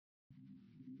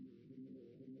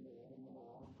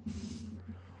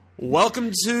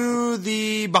Welcome to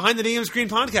the Behind the DM Screen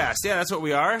podcast. Yeah, that's what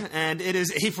we are. And it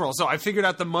is April, so I figured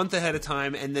out the month ahead of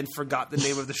time and then forgot the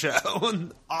name of the show.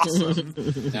 Awesome.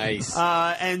 Nice.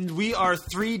 And we are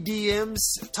three DMs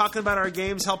talking about our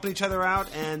games, helping each other out,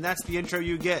 and that's the intro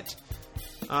you get.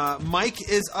 Mike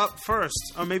is up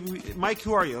first. Or maybe, Mike,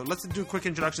 who are you? Let's do quick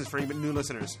introductions for any new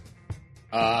listeners.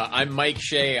 I'm Mike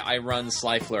Shea. I run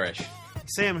Sly Flourish.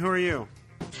 Sam, who are you?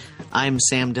 I'm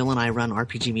Sam Dillon. I run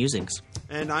RPG Musings.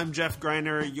 And I'm Jeff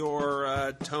Greiner,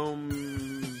 your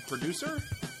Tome producer?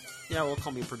 Yeah, we'll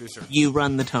call me producer. You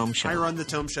run the Tome Show. I run the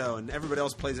Tome Show, and everybody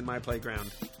else plays in my playground.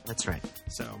 That's right.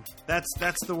 So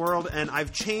that's the world, and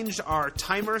I've changed our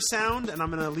timer sound, and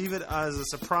I'm going to leave it as a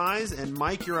surprise. And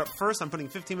Mike, you're up first. I'm putting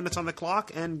 15 minutes on the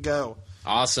clock, and go.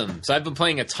 Awesome. So I've been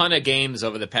playing a ton of games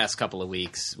over the past couple of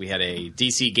weeks. We had a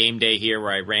DC Game Day here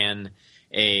where I ran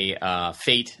a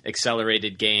Fate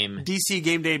accelerated game. DC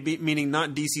Game Day meaning not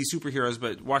DC superheroes,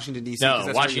 but Washington DC.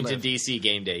 No, Washington DC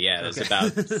Game Day. Yeah, there's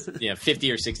about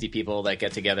 50 or 60 people that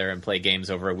get together and play games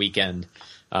over a weekend.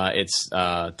 It's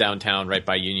downtown, right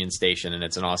by Union Station, and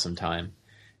it's an awesome time.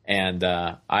 And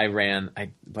I ran.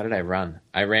 What did I run?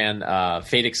 I ran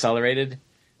Fate accelerated,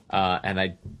 and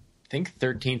I think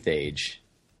 13th Age.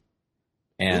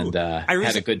 And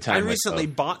had a good time. I recently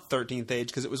bought 13th Age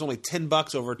because it was only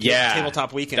 $10 over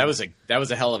Tabletop Weekend. That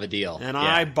was a hell of a deal, and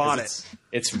I bought it.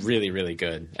 It's really, really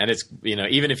good, and it's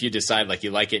even if you decide like you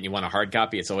like it and you want a hard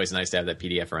copy, it's always nice to have that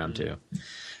PDF around too.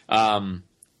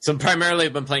 So primarily,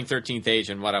 I've been playing 13th Age,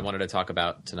 and what I wanted to talk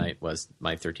about tonight was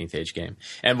my 13th Age game.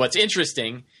 And what's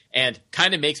interesting and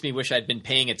kind of makes me wish I'd been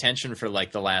paying attention for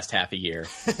like the last half a year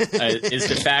is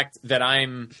the fact that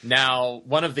I'm now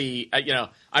one of the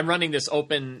I'm running this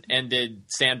open-ended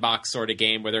sandbox sort of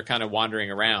game where they're kind of wandering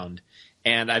around.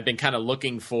 And I've been kind of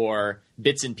looking for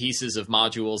bits and pieces of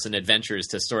modules and adventures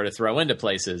to sort of throw into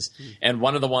places. And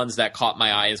one of the ones that caught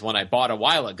my eye is one I bought a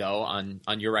while ago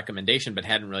on your recommendation but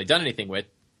hadn't really done anything with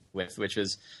which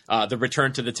was The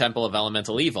Return to the Temple of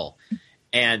Elemental Evil.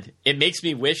 And it makes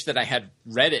me wish that I had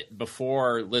read it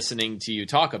before listening to you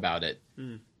talk about it.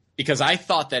 Because I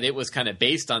thought that it was kind of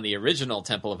based on the original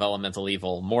Temple of Elemental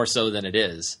Evil more so than it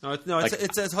is.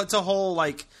 It's a whole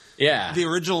the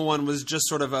original one was just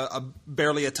sort of a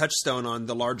barely a touchstone on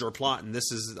the larger plot, and this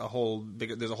is there's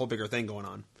a whole bigger thing going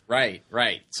on. Right.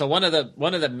 So one of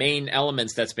the main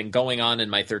elements that's been going on in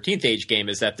my 13th Age game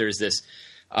is that there's this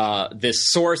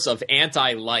source of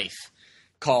anti-life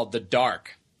called the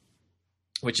Dark,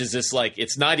 which is this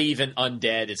it's not even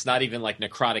undead, it's not even like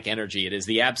necrotic energy, it is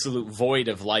the absolute void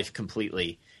of life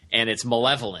completely, and it's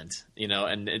malevolent,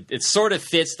 and it sort of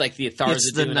fits like the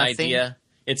Atharza Dune idea.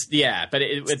 It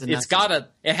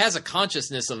has a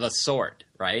consciousness of a sort,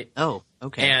 right? Oh,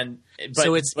 okay. But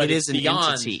it is an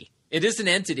entity. It is an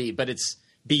entity, but it's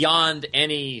beyond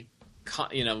any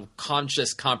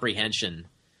conscious comprehension.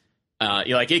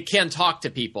 It can talk to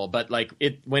people, but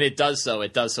when it does so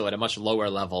at a much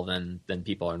lower level than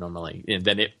people are normally,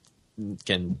 than it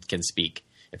can speak,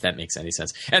 if that makes any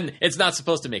sense. And it's not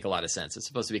supposed to make a lot of sense. It's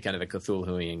supposed to be kind of a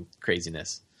Cthulhuian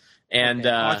craziness. And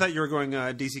I thought you were going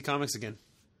DC Comics again.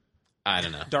 I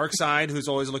don't know. Darkseid, who's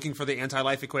always looking for the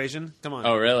anti-life equation. Come on.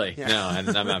 Oh, really? Yeah.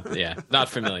 No, I'm not. Yeah, not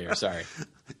familiar. Sorry.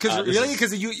 Because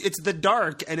it's the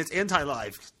dark and it's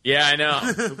anti-life. Yeah, I know.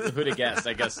 Who'd have guessed?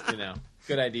 I guess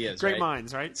good ideas. Great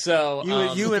minds, right? So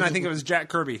you and I think it was Jack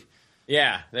Kirby.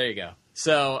 Yeah, there you go.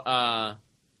 So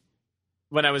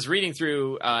when I was reading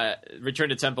through Return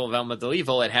to Temple of Elemental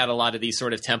Evil, it had a lot of these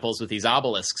sort of temples with these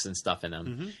obelisks and stuff in them.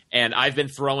 Mm-hmm. And I've been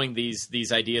throwing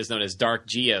these ideas known as dark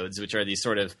geodes, which are these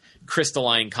sort of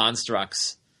crystalline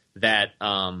constructs that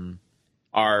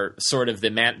are sort of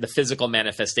the physical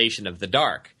manifestation of the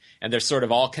dark. And they're sort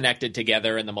of all connected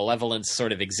together, and the malevolence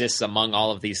sort of exists among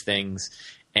all of these things.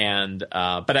 And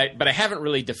but I haven't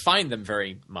really defined them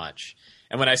very much.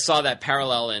 And when I saw that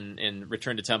parallel in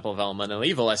Return to Temple of Elemental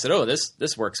Evil, I said, "Oh,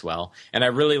 this works well." And I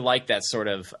really like that sort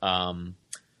of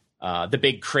the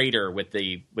big crater with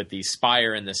the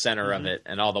spire in the center of it,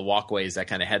 and all the walkways that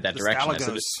kind of head that direction.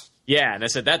 And I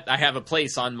said that I have a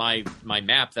place on my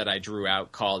map that I drew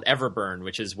out called Everburn,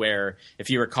 which is where, if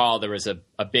you recall, there was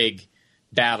a big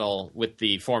battle with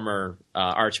the former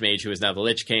Archmage who is now the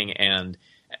Lich King, and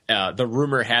the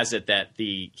rumor has it that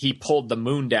he pulled the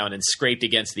moon down and scraped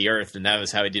against the earth, and that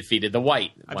was how he defeated the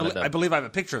White. I believe I have a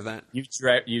picture of that.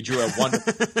 You drew a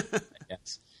wonderful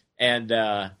yes. And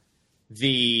the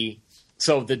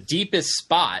deepest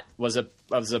spot was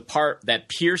a part that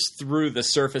pierced through the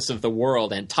surface of the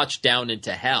world and touched down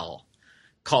into hell,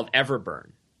 called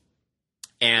Everburn.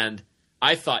 And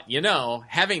I thought,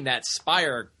 having that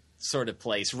spire sort of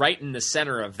place right in the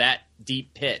center of that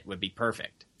deep pit would be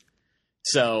perfect.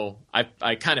 So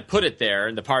I kind of put it there,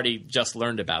 and the party just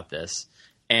learned about this,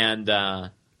 and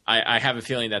I have a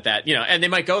feeling that and they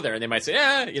might go there and they might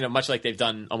say, much like they've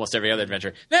done almost every other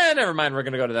adventure. Nah, never mind, we're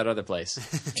going to go to that other place.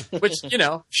 Which,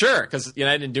 sure, because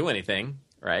I didn't do anything,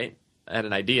 right? I had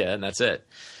an idea, and that's it.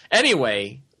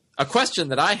 Anyway, a question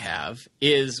that I have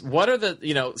is, what are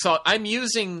the so I'm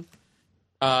using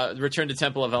Return to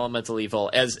Temple of Elemental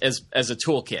Evil as a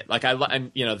toolkit. Like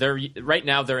I'm they're right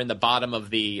now they're in the bottom of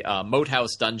the Moat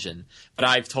House dungeon, but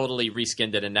I've totally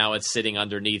reskinned it, and now it's sitting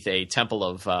underneath a Temple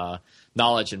of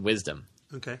Knowledge and Wisdom.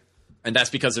 Okay, and that's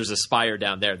because there's a spire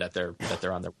down there that they're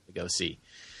on their way to go see.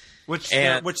 Which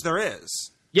there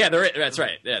is. Yeah, that's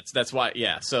right. That's why.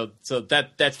 Yeah, so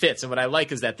that fits. And what I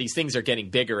like is that these things are getting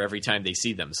bigger every time they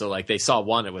see them. So like they saw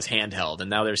one, it was handheld, and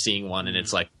now they're seeing one, and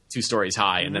it's like 2 stories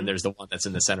high, and then there's the one that's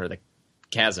in the center of the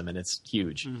chasm, and it's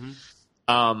huge. So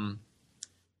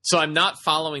I'm not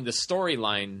following the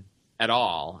storyline at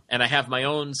all, and I have my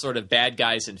own sort of bad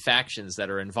guys and factions that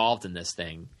are involved in this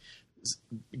thing.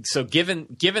 So given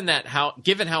how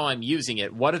I'm using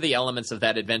it, what are the elements of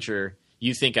that adventure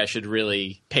you think I should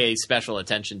really pay special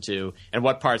attention to, and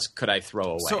what parts could I throw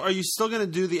away? So are you still going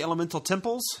to do the elemental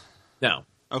temples? No.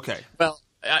 Okay. Well,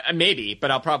 maybe,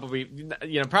 but I'll probably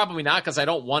not, because I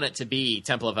don't want it to be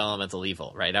Temple of Elemental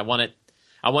Evil, right? I want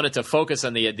it to focus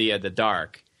on the idea of the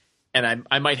dark. And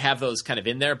I might have those kind of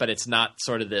in there, but it's not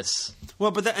sort of this.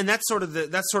 Well, but that's sort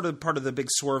of part of the big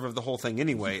swerve of the whole thing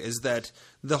anyway, is that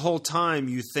the whole time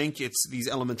you think it's these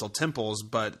elemental temples,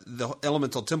 but the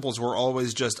elemental temples were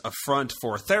always just a front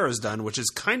for Therazden, which is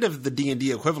kind of the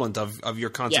D&D equivalent of your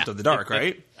concept of the dark,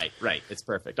 right? Right. It's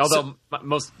perfect. Although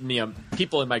most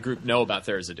people in my group know about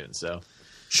Therazden, so.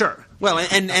 Sure. Well,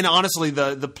 and honestly,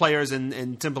 the players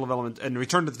in Temple of Element and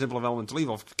Return to the Temple of Elemental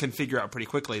Evil can figure out pretty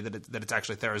quickly that it's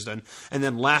actually Therazden, and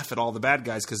then laugh at all the bad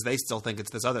guys because they still think it's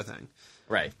this other thing.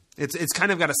 Right. It's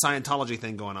kind of got a Scientology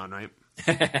thing going on, right?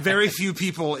 Very few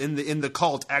people in the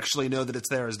cult actually know that it's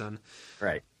Therazden.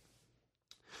 Right.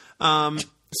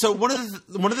 So one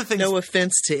of the things. No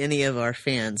offense to any of our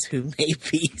fans who may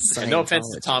be Scientologists. No offense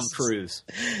to Tom Cruise.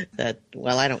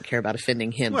 I don't care about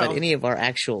offending him, but any of our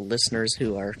actual listeners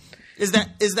who are. Is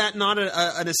that not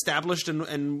an established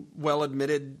and well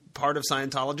admitted part of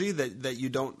Scientology that you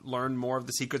don't learn more of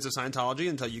the secrets of Scientology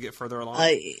until you get further along?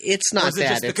 It's not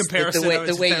that. Just the comparison.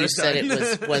 The way you said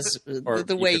it was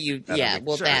the way you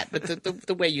sure. But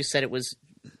the way you said it was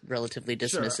relatively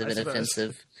dismissive and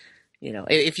offensive.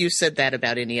 If you said that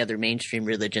about any other mainstream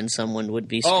religion, someone would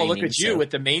be screaming. Oh, look at you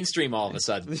with the mainstream all of a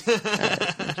sudden.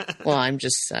 Well, I'm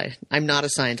not a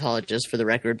Scientologist for the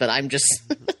record, but I'm just.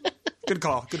 Good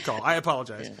call. I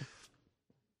apologize.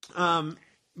 Yeah.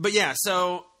 But yeah,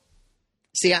 so.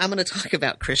 See, I'm going to talk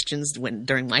about Christians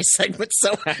during my segment,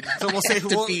 so we'll say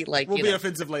we'll be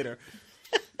offensive later.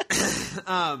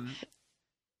 So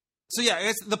yeah, I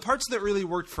guess the parts that really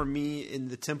worked for me in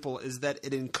the temple is that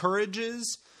it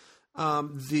encourages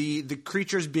the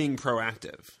creatures being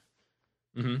proactive,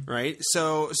 right?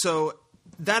 So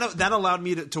that allowed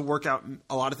me to work out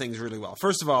a lot of things really well.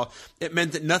 First of all, it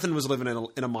meant that nothing was living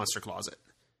in a monster closet.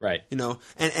 Right.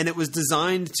 And it was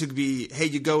designed to be, hey,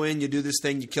 you go in, you do this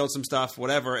thing, you kill some stuff,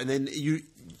 whatever, and then you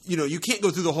can't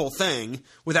go through the whole thing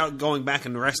without going back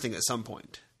and resting at some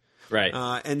point. Right.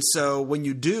 And so when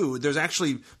you do, there's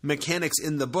actually mechanics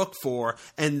in the book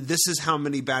and this is how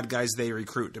many bad guys they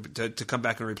recruit to come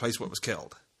back and replace what was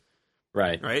killed.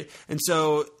 Right. Right. And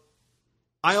so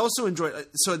I also enjoyed.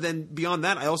 So then beyond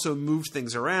that, I also moved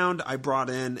things around. I brought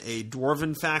in a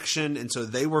dwarven faction, and so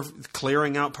they were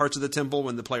clearing out parts of the temple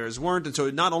when the players weren't. And so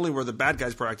not only were the bad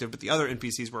guys proactive, but the other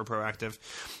NPCs were proactive.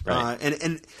 Right.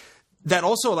 And that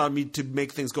also allowed me to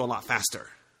make things go a lot faster.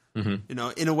 In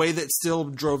a way that still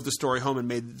drove the story home and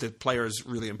made the players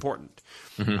really important.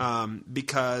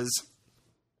 Because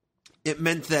it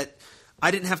meant that I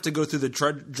didn't have to go through the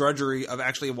drudgery of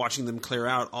actually watching them clear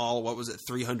out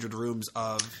 300 rooms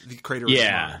of the Crater of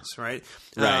Mars, right?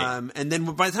 Right. And then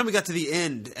by the time we got to the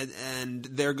end and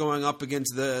they're going up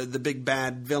against the big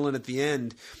bad villain at the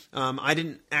end, I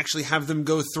didn't actually have them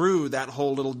go through that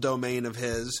whole little domain of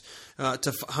his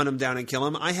to hunt him down and kill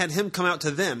him. I had him come out to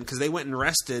them because they went and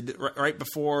rested right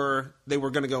before they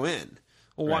were going to go in.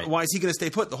 Well, why is he going to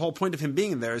stay put? The whole point of him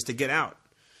being there is to get out.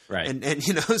 Right. And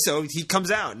so he comes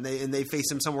out and they face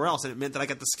him somewhere else, and it meant that I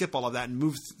got to skip all of that and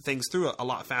move things through a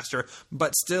lot faster,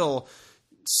 but still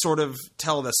sort of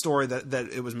tell the story that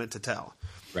it was meant to tell.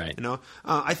 Right.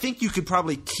 I think you could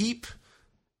probably keep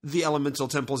the elemental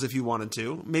temples if you wanted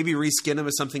to, maybe reskin them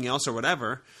as something else or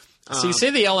whatever. So you say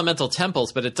the elemental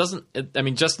temples, but it doesn't.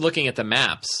 Just looking at the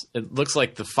maps, it looks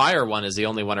like the fire one is the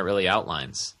only one it really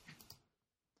outlines.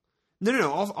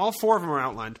 No. All four of them are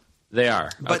outlined. They are.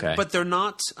 But, okay. But they're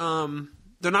not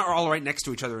all right next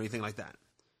to each other or anything like that.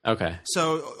 Okay.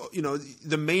 So,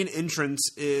 the main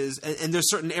entrance is, and there's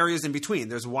certain areas in between.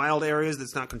 There's wild areas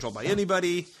that's not controlled by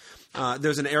anybody.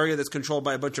 There's an area that's controlled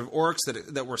by a bunch of orcs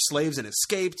that were slaves and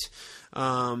escaped.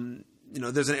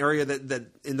 There's an area that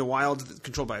in the wild that's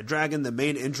controlled by a dragon. The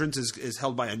main entrance is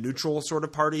held by a neutral sort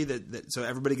of party that so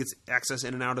everybody gets access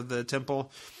in and out of the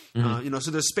temple. Mm-hmm. So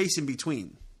there's space in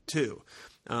between too.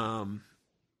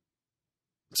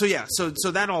 So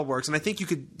that all works, and I think you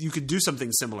could do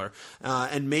something similar,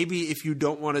 and maybe if you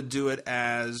don't want to do it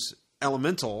as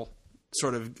elemental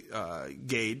sort of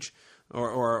gauge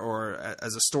or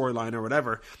as a storyline or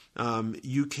whatever,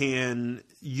 you can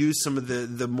use some of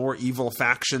the more evil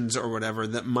factions or whatever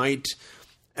that might,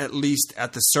 at least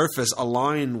at the surface,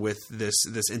 align with this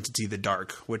entity, the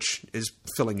Dark, which is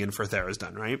filling in for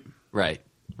Therazden, right? Right.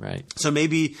 Right. So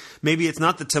maybe it's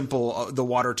not the temple, the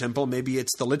water temple. Maybe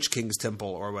it's the Lich King's temple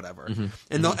or whatever. Mm-hmm.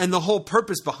 And the whole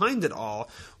purpose behind it all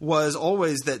was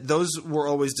always that those were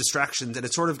always distractions, and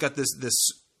it sort of got this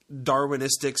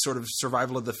Darwinistic sort of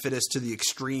survival of the fittest to the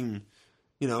extreme.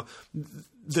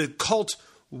 The cult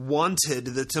wanted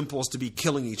the temples to be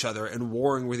killing each other and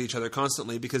warring with each other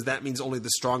constantly because that means only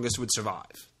the strongest would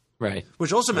survive. Right.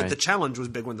 Which also meant the challenge was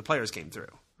big when the players came through.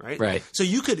 Right. Right. So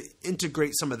you could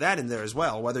integrate some of that in there as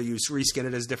well, whether you reskin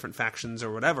it as different factions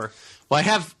or whatever. Well, I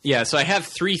have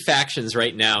 3 factions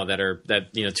right now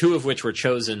that 2 of which were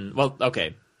chosen. Well,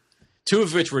 okay. 2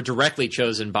 of which were directly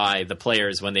chosen by the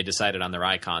players when they decided on their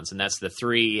icons, and that's the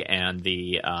 3 and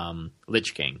the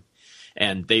Lich King.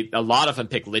 And a lot of them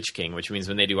pick Lich King, which means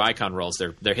when they do icon rolls,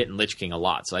 they're hitting Lich King a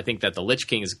lot. So I think that the Lich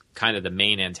King is kind of the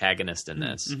main antagonist in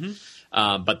this.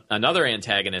 Mm-hmm. But another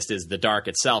antagonist is the Dark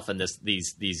itself, and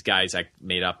these guys I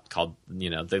made up called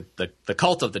the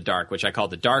Cult of the Dark, which I call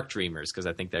the Dark Dreamers because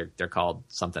I think they're called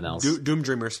something else. Doom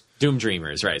Dreamers. Doom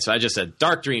Dreamers, right? So I just said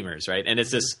Dark Dreamers, right? And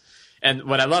it's this, and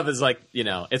what I love is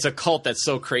it's a cult that's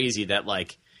so crazy that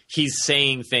he's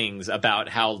saying things about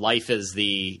how life is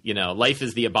the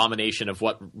abomination of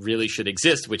what really should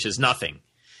exist, which is nothing.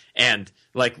 And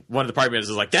one of the party members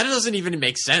is that doesn't even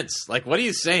make sense. What are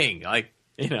you saying?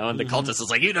 And the cultist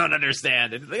is you don't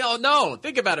understand. And oh no,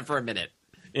 think about it for a minute.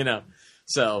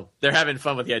 So they're having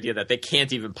fun with the idea that they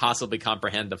can't even possibly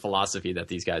comprehend the philosophy that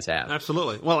these guys have.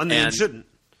 Absolutely. Well, and they shouldn't.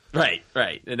 Right.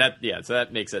 And so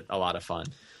that makes it a lot of fun.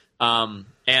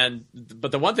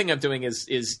 But the one thing I'm doing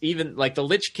is even the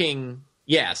Lich King.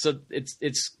 Yeah. So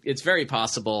it's very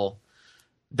possible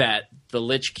that the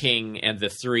Lich King and the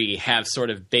 3 have sort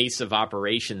of base of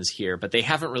operations here, but they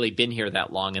haven't really been here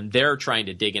that long, and they're trying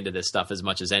to dig into this stuff as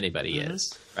much as anybody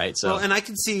is, right? So, and I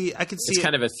can see it's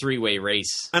kind of a 3-way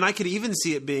race, and I could even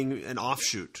see it being an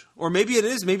offshoot, or maybe it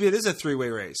is a 3-way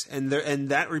race, and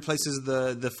that replaces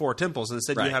the 4 temples, and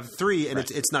instead you have 3, and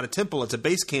it's not a temple, it's a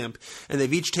base camp, and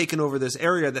they've each taken over this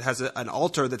area that has an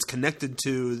altar that's connected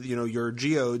to your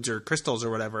geodes or crystals or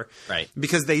whatever, right?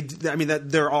 Because that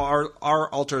there are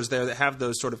altars there that have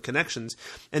those sort of connections,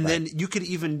 and then you could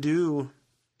even do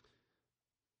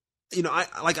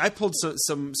I pulled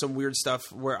some weird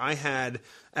stuff where I had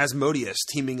Asmodeus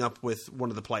teaming up with one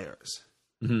of the players.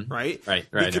 Mm-hmm. Right.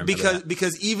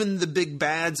 Because even the big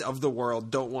bads of the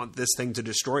world don't want this thing to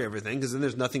destroy everything, because then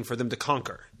there's nothing for them to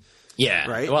conquer. Yeah.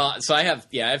 Right. Well, so I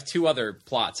have 2 other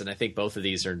plots, and I think both of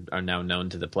these are now known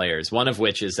to the players. One of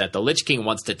which is that the Lich King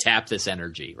wants to tap this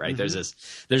energy. Right.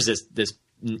 Mm-hmm. There's this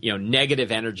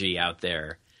negative energy out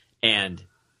there, and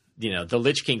the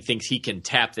Lich King thinks he can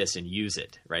tap this and use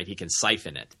it, right? He can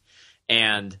siphon it.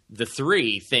 And the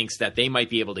 3 thinks that they might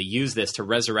be able to use this to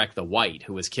resurrect the White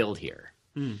who was killed here.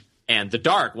 Mm. And the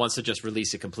Dark wants to just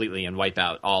release it completely and wipe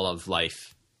out all of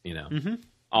life,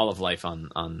 all of life on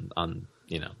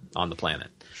the planet.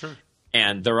 Sure.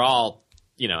 And they're all,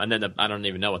 and then I don't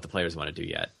even know what the players want to do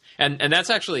yet. And that's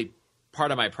actually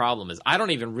part of my problem is I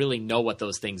don't even really know what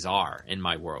those things are in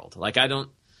my world. I don't,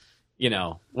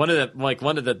 one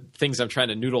of the things I'm trying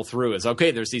to noodle through is,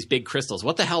 okay, there's these big crystals.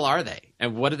 What the hell are they?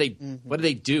 And what do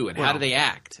they do? And how do they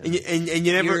act? And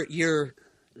you never. You're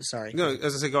sorry. No,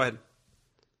 as I say, go ahead.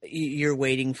 You're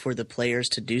waiting for the players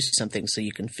to do something so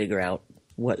you can figure out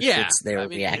what fits their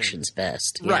reactions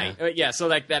best. Right. Yeah. So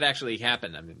that actually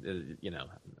happened. I mean,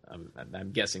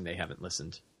 I'm guessing they haven't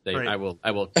listened. I will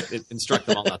instruct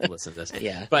them all not to listen to this.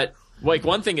 Yeah. But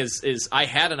one thing is I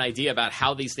had an idea about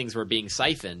how these things were being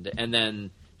siphoned, and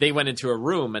then they went into a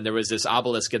room, and there was this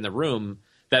obelisk in the room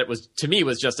that was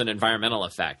just an environmental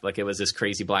effect. It was this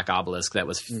crazy black obelisk that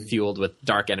was fueled with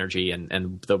dark energy,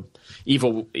 and the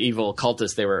evil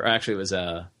cultists. It was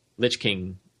a Lich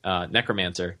King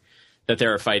necromancer. that they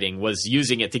were fighting was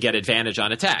using it to get advantage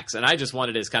on attacks. And I just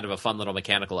wanted it as kind of a fun little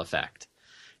mechanical effect.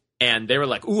 And they were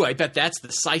like, ooh, I bet that's the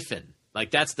siphon.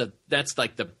 Like that's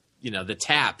like the, the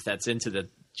tap that's into the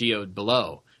geode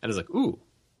below. And I was like, ooh,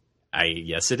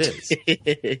 yes, it is.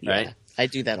 Yeah, right. I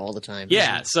do that all the time.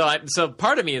 Yeah. So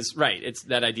part of me is right. It's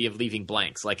that idea of leaving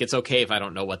blanks. Like it's okay if I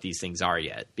don't know what these things are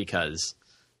yet because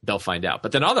they'll find out.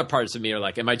 But then other parts of me are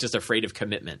like, am I just afraid of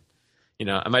commitment?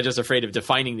 Am I just afraid of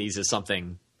defining these as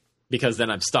something because then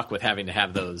I'm stuck with having to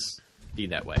have those be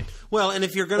that way. Well, and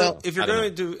if you're going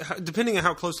to depending on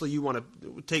how closely you want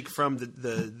to take from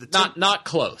the not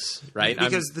close, right?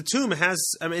 Because the tomb has,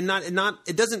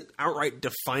 it doesn't outright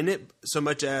define it so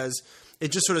much as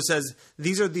it just sort of says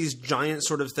these are these giant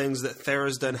sort of things that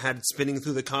Therazden had spinning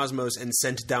through the cosmos and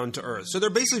sent down to Earth. So they're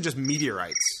basically just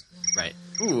meteorites. Right.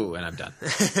 Ooh, and I'm done.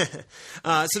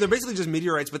 So they're basically just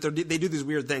meteorites, but they do these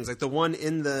weird things. Like the one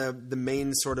in the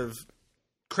main sort of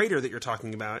crater that you're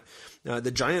talking about,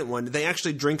 the giant one, they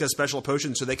actually drink a special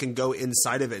potion so they can go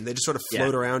inside of it, and they just sort of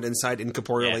float around inside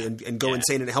incorporeally and go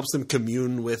insane, and it helps them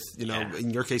commune with,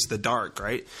 in your case, the dark,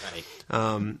 right?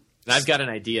 Right. I've got an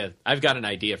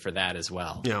idea for that as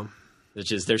well. Yeah.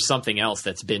 Which is there's something else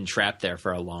that's been trapped there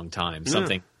for a long time.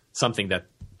 Something that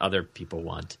other people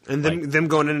want. And them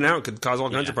going in and out could cause all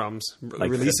kinds of problems.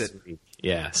 Release it.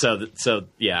 Yeah. So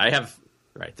I have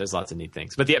there's lots of neat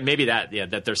things. But maybe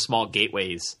that there's small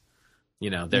gateways,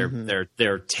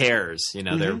 they're tears,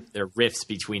 they're rifts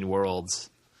between worlds.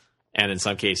 And in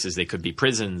some cases they could be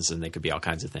prisons and they could be all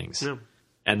kinds of things. Yeah.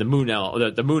 And the moon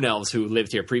elves who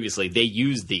lived here previously, they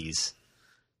used these.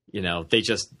 They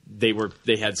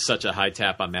had such a high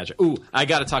tap on magic. Ooh, I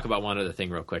got to talk about one other thing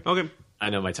real quick. Okay. I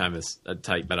know my time is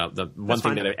tight, but the one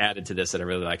thing that I added to this that I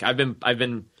really like, I've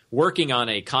been working on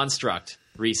a construct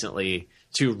recently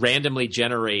to randomly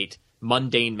generate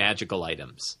mundane magical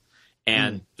items.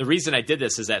 And the reason I did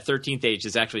this is that 13th Age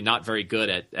is actually not very good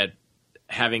at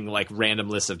having like random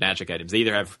lists of magic items. They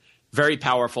either have very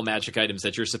powerful magic items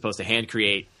that you're supposed to hand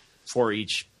create for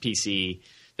each PC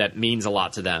that means a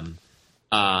lot to them.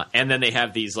 And then they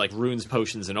have these like runes,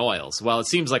 potions, and oils. Well, it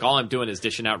seems like all I'm doing is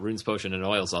dishing out runes, potion, and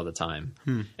oils all the time.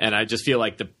 And I just feel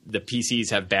like the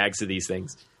PCs have bags of these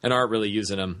things and aren't really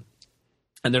using them.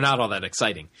 And they're not all that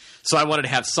exciting. So I wanted to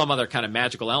have some other kind of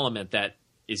magical element that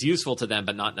is useful to them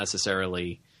but not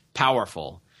necessarily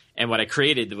powerful. And what I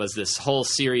created was this whole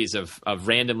series of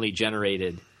randomly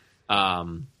generated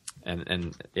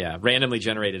randomly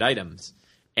generated items.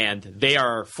 And they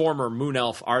are former Moon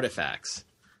Elf artifacts.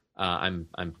 I'm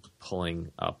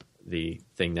pulling up the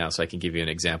thing now so I can give you an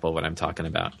example of what I'm talking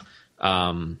about.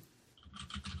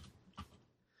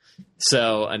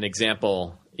 So an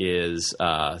example is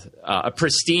a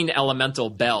pristine elemental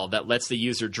bell that lets the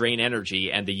user drain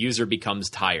energy and the user becomes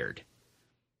tired.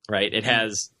 Right? It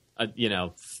has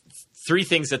three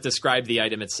things that describe the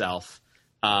item itself: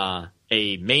 a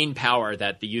main power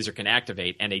that the user can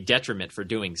activate and a detriment for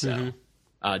doing so.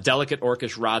 Delicate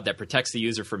orcish rod that protects the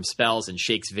user from spells and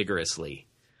shakes vigorously.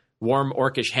 Warm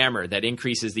orcish hammer that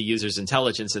increases the user's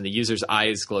intelligence and the user's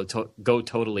eyes go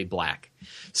totally black.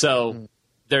 So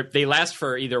they last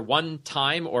for either one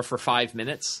time or for 5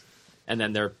 minutes, and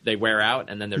then they wear out,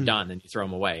 and then they're done, and you throw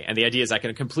them away. And the idea is I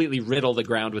can completely riddle the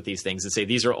ground with these things and say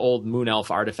these are old Moon Elf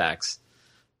artifacts,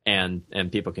 and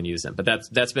people can use them. But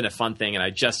that's been a fun thing, and I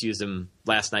just used them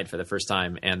last night for the first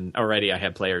time, and already I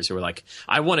had players who were like,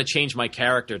 I want to change my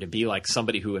character to be like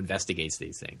somebody who investigates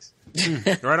these things.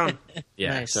 Right on.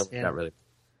 Yeah, nice. So that really...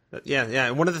 Yeah.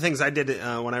 One of the things I did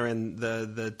when I ran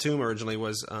the tomb originally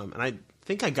was, and I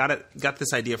think I got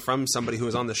this idea from somebody who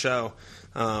was on the show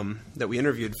that we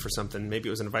interviewed for something. Maybe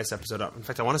it was an advice episode. In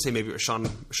fact, I want to say maybe it was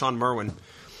Sean Merwin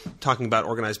talking about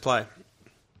organized play.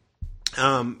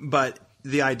 But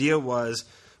the idea was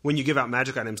when you give out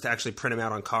magic items to actually print them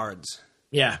out on cards.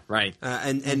 Yeah, right.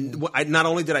 And not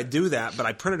only did I do that, but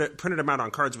I printed them out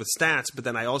on cards with stats. But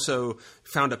then I also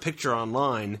found a picture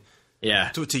online. Yeah.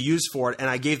 To use for it, and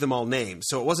I gave them all names.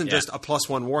 So it wasn't just a +1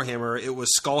 Warhammer, it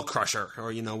was Skull Crusher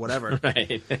or whatever.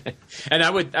 Right. And I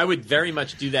would very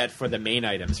much do that for the main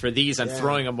items. For these, I'm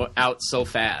throwing them out so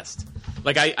fast.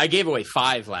 Like I gave away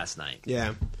 5 last night.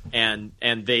 Yeah. And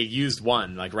they used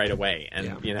 1 like right away,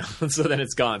 and so then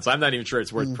it's gone. So I'm not even sure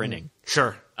it's worth printing.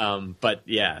 Sure. But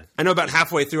yeah, I know about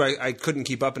halfway through I couldn't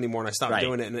keep up anymore, and I stopped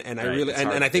doing it. And I really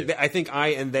and I think I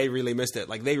and they really missed it.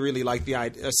 Like they really liked the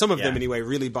idea. Some of them anyway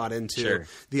really bought into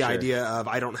the idea of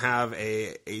I don't have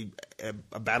a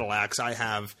battle axe. I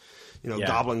have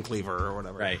Goblin Cleaver or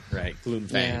whatever. Right.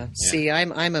 Gloomfang. Yeah. See,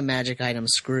 I'm a magic item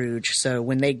Scrooge. So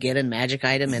when they get a magic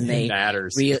item and they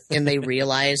matters. and they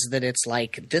realize that it's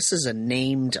like this is a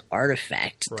named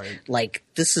artifact, right? Like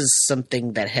this is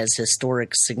something that has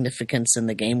historic significance in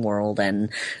the game world, and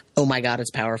oh my god,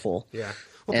 it's powerful. Yeah.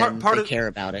 Well, part of care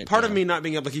about it. Part of me not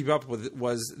being able to keep up with it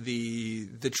was the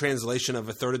translation of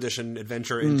a 3rd edition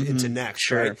adventure into Next.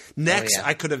 Sure. Right? Next,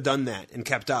 I could have done that and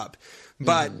kept up,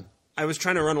 but I was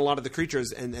trying to run a lot of the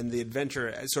creatures and the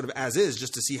adventure sort of as is,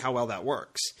 just to see how well that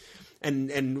works. And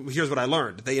here's what I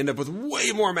learned: they end up with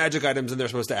way more magic items than they're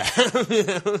supposed to have.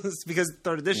 It's because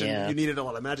 3rd edition, you needed a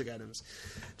lot of magic items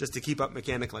just to keep up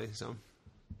mechanically. So,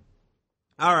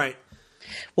 all right.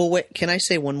 Well, wait, can I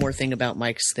say one more thing about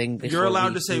Mike's thing? You're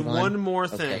allowed to say one more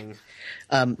thing.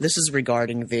 Okay. This is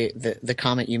regarding the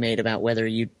comment you made about whether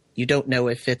you don't know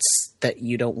if it's that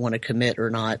you don't want to commit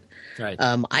or not. Right.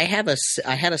 I had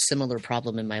a similar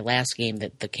problem in my last game,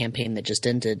 that the campaign that just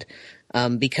ended,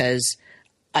 because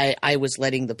I was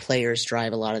letting the players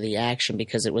drive a lot of the action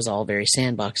because it was all very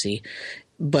sandboxy.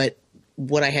 But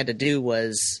what I had to do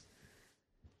was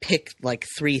pick like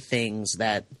 3 things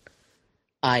that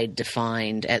I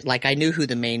defined at, like, I knew who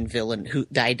the main villain,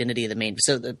 the identity of the main.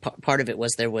 So the part of it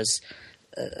was there was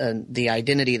the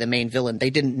identity of the main villain.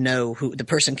 They didn't know who the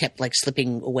person kept like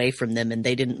slipping away from them, and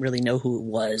they didn't really know who it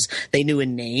was. They knew a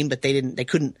name, but they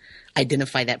couldn't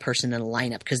identify that person in a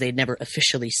lineup because they'd never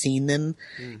officially seen them,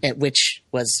 which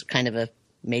was kind of a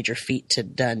major feat to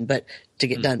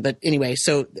get done. But anyway,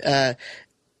 so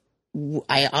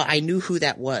I knew who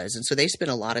that was, and so they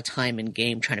spent a lot of time in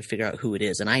game trying to figure out who it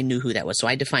is, and I knew who that was. So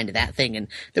I defined that thing, and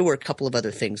there were a couple of other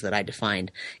things that I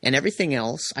defined, and everything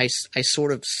else I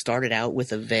sort of started out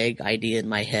with a vague idea in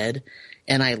my head,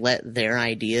 and I let their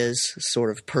ideas sort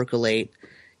of percolate,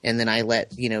 and then I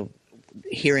let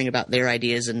hearing about their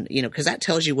ideas, and because that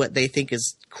tells you what they think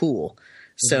is cool.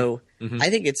 So I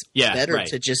think it's better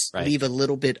to just leave a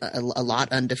little bit, a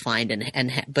lot undefined,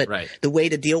 but the way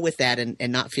to deal with that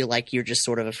and not feel like you're just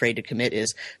sort of afraid to commit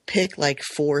is pick like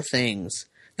 4 things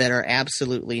that are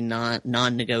absolutely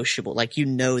non-negotiable. Like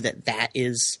that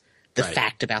is the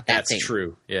fact about that thing. That's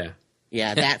true. Yeah.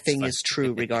 Yeah, that thing is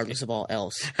true regardless of all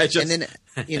else. And then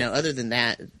other than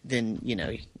that, then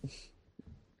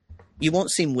you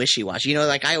won't seem wishy-washy.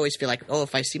 Like I always feel like,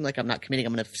 if I seem like I'm not committing,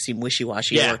 I'm going to seem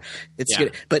wishy-washy. Yeah. Or it's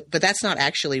good. But that's not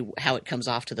actually how it comes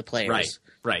off to the players.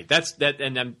 Right. That's that.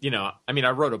 And then,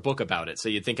 I wrote a book about it, so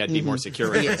you'd think I'd be more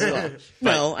secure in it as well.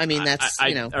 No, I mean, that's,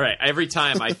 all right. Every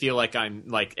time I feel like I'm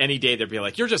like, any day they'd be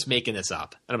like, you're just making this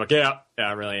up. And I'm like, yeah,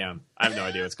 I really am. I have no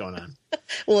idea what's going on.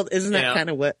 Well, isn't that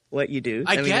kind of what you do?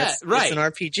 I mean, guess, right. It's an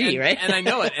RPG, right? And I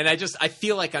know it. And I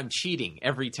feel like I'm cheating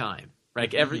every time.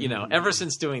 Like ever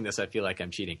since doing this, I feel like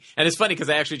I'm cheating. And it's funny because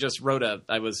I actually just wrote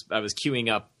I was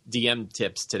queuing up DM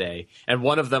tips today, and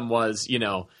one of them was,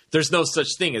 there's no such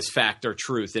thing as fact or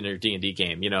truth in a D&D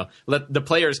game. Let the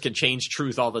players can change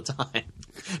truth all the time.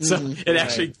 So it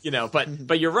actually,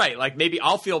 but you're right. Like maybe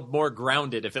I'll feel more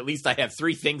grounded if at least I have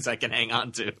 3 things I can hang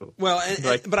on to. Well,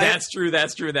 but that's true.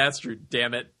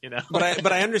 Damn it,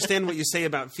 But I understand what you say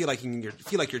about feel like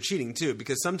you're cheating too,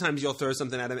 because sometimes you'll throw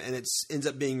something at them and it ends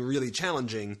up being really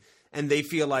challenging, and they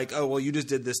feel like, oh well, you just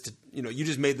did this you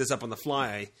just made this up on the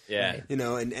fly. Yeah.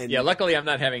 And yeah. Luckily, I'm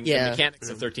not having the mechanics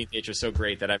of 13th Age are so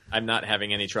great that I'm not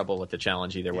having any trouble with the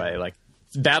challenge either way. Like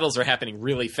battles are happening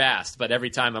really fast, but every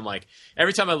time I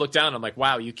look down, I'm like,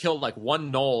 wow, you killed like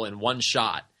 1 gnoll in 1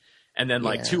 shot. And then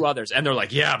like 2 others, and they're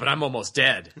like, "Yeah, but I'm almost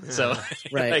dead." So,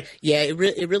 right,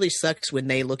 it really sucks when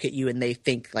they look at you and they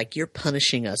think like you're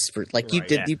punishing us for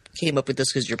you came up with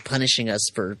this because you're punishing us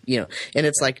for and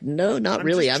it's like, no, not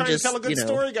really. I'm just tell a good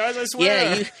story, guys. I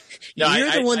swear. Yeah, you're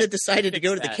the one that decided to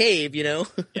go to the cave.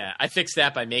 Yeah, I fixed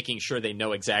that by making sure they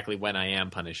know exactly when I am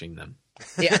punishing them.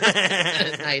 Yeah,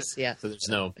 nice. Yeah. So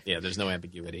there's no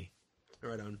ambiguity.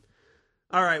 Right on.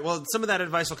 All right. Well, some of that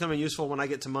advice will come in useful when I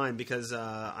get to mine, because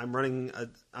I'm going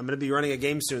to be running a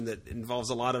game soon that involves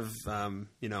a lot of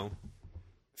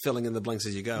filling in the blanks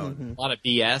as you go. Mm-hmm. A lot of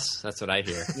BS. That's what I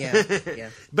hear. Yeah.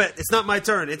 But it's not my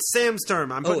turn. It's Sam's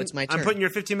turn. It's my turn. I'm putting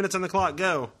your 15 minutes on the clock.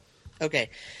 Go. Okay.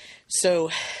 So,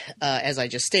 as I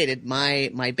just stated,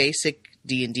 my basic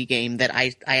D&D game that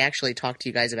I actually talked to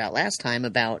you guys about last time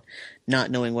about not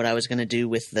knowing what I was going to do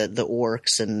with the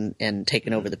orcs and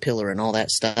taking over the pillar and all that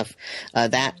stuff.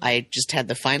 That I just had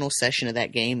the final session of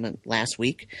that game last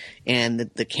week, and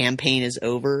the campaign is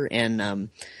over, and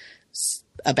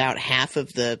about half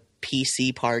of the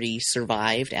PC party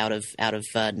survived out of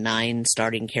 9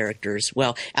 starting characters.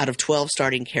 Well, out of 12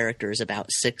 starting characters, about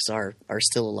 6 are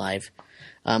still alive.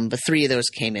 But 3 of those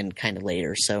came in kind of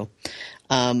later. So,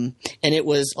 and it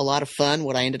was a lot of fun.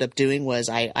 What I ended up doing was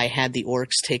I had the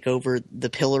orcs take over the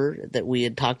pillar that we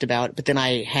had talked about, but then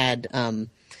I had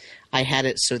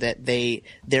it so that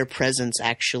their presence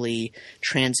actually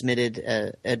transmitted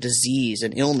a disease,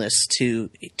 an illness to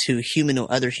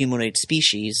other humanoid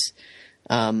species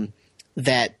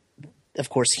that, of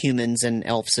course, humans and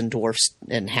elves and dwarfs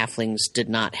and halflings did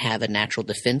not have a natural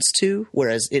defense to,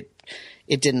 whereas it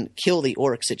didn't kill the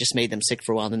orcs. It just made them sick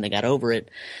for a while, and then they got over it.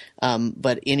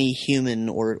 But any human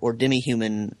or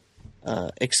demi-human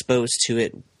exposed to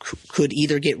it could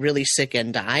either get really sick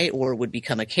and die, or would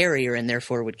become a carrier and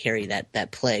therefore would carry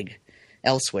that plague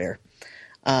elsewhere.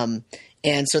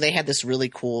 And so they had this really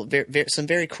cool, some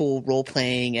very cool role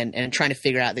playing and trying to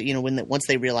figure out that, once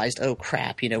they realized, oh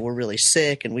crap, we're really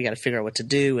sick and we got to figure out what to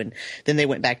do. And then they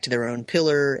went back to their own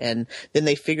pillar, and then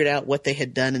they figured out what they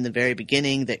had done in the very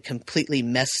beginning that completely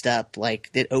messed up.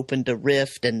 Like, it opened a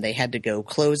rift and they had to go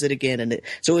close it again. And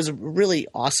so it was a really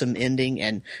awesome ending.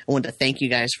 And I wanted to thank you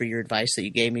guys for your advice that you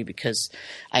gave me, because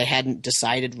I hadn't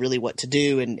decided really what to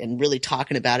do, and really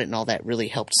talking about it and all that really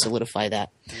helped solidify that.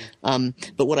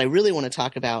 But what I really want to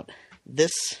talk about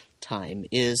this time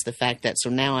is the fact that, so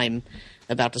now I'm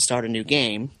about to start a new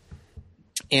game,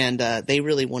 and they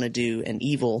really want to do an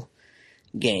evil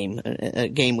game, a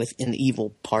game with an evil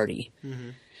party.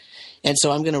 Mm-hmm. And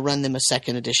so I'm going to run them a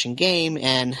 2nd edition game,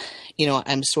 and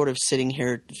I'm sort of sitting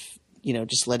here,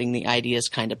 just letting the ideas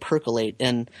kind of percolate,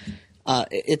 and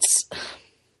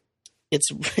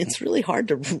it's really hard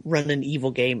to run an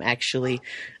evil game, actually.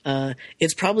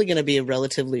 It's probably going to be a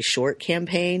relatively short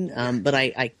campaign, but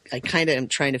I kind of am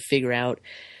trying to figure out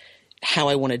how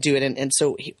I want to do it. And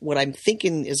so what I'm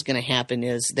thinking is going to happen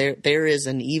is there is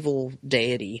an evil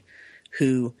deity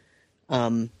who,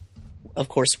 of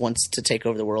course, wants to take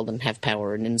over the world and have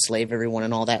power and enslave everyone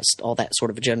and all that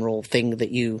sort of general thing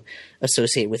that you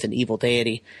associate with an evil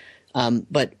deity.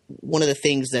 But one of the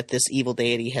things that this evil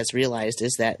deity has realized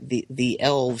is that the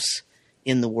elves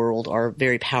in the world are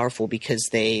very powerful because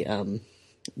they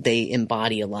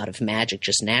embody a lot of magic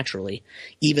just naturally.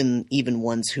 Even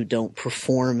ones who don't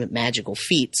perform magical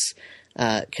feats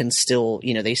can still,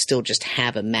 they still just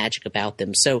have a magic about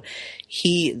them. So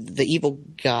the evil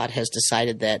god has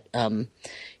decided that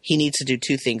he needs to do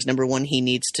 2 things. Number 1, he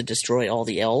needs to destroy all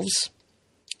the elves,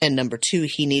 and number 2,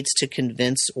 he needs to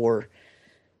convince or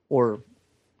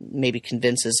maybe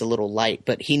convince is a little light,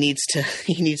 but he needs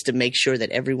to make sure that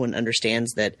everyone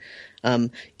understands that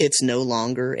it's no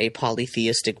longer a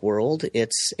polytheistic world.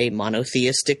 It's a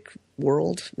monotheistic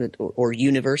world, or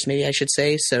universe, maybe I should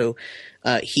say. So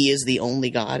he is the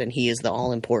only God, and he is the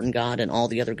all-important God, and all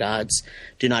the other gods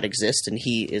do not exist, and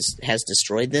he has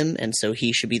destroyed them, and so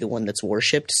he should be the one that's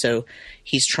worshipped. So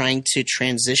he's trying to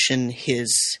transition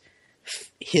his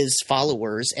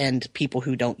followers and people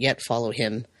who don't yet follow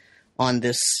him on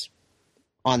this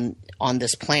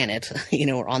planet,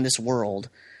 or on this world.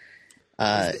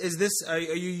 Is this? Are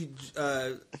you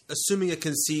assuming a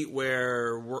conceit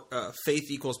where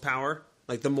faith equals power?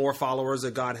 Like, the more followers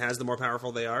a god has, the more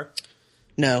powerful they are?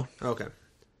 No. Okay.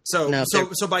 So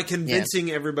by convincing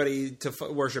everybody to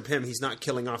worship him, he's not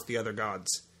killing off the other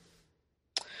gods.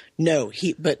 No,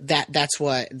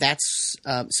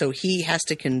 so he has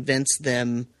to convince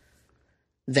them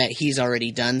that he's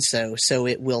already done so. So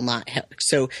it will not help.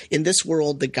 So in this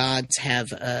world, the gods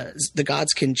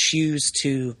can choose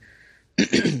to,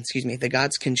 excuse me, the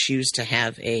gods can choose to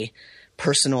have a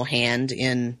personal hand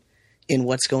in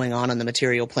what's going on the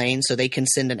material plane. So they can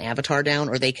send an avatar down,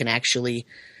 or they can actually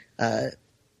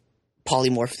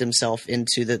polymorph themselves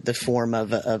into the form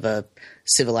of a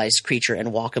civilized creature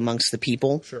and walk amongst the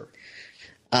people. Sure.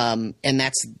 And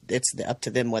it's up to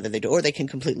them whether they do, or they can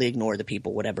completely ignore the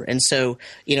people, whatever. And so,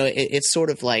 it's sort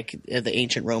of like the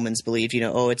ancient Romans believed,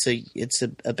 it's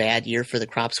a bad year for the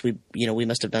crops. We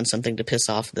must have done something to piss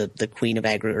off the queen of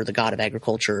or the god of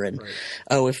agriculture. And,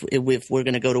 right. If we're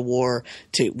going to go to war,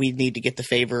 we need to get the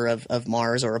favor of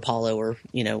Mars or Apollo or,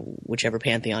 whichever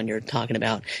pantheon you're talking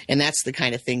about. And that's the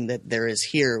kind of thing that there is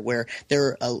here, where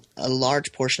there are a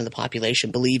large portion of the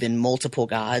population believe in multiple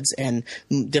gods, and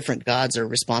different gods are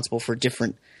responsible for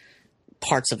different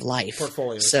parts of life.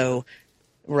 Portfolios. So,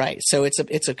 right. So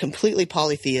it's a completely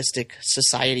polytheistic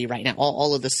society right now.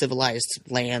 All of the civilized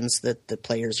lands that the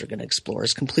players are going to explore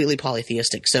is completely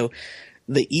polytheistic. So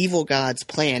the evil god's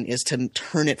plan is to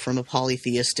turn it from a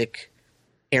polytheistic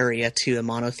area to a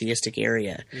monotheistic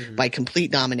area by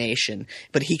complete domination.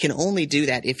 But he can only do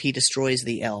that if he destroys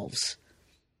the elves.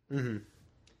 Mm-hmm.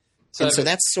 So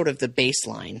that's sort of the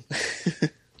baseline.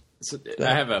 So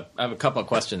I have a couple of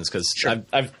questions because Sure.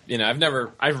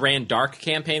 I've ran dark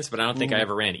campaigns, but I don't think I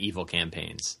ever ran evil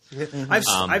campaigns.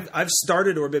 I've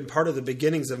started or been part of the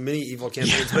beginnings of many evil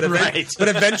campaigns, but, Right. but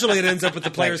eventually it ends up with the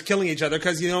players killing each other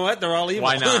because you know what? They're all evil.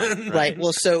 Why not? Right.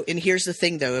 Well, so and here's the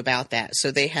thing though about that.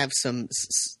 So they have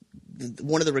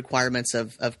one of the requirements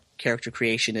of character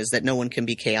creation is that no one can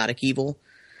be chaotic evil.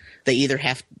 They either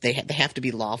have to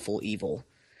be lawful evil.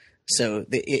 So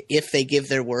if they give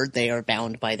their word, they are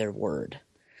bound by their word.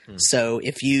 So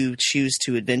if you choose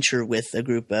to adventure with a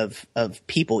group of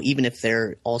people, even if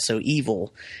they're also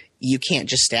evil, you can't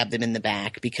just stab them in the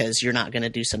back because you're not going to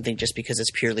do something just because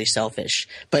it's purely selfish.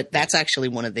 But that's actually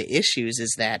one of the issues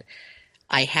is that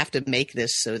I have to make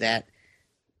this so that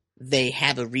they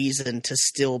have a reason to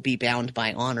still be bound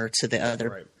by honor to the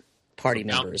other party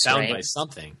members. Bound right? by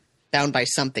something. Bound by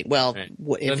something. Well, Right. if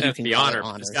Doesn't you have to can be call honor. it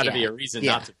honor. There's got to be yeah. a reason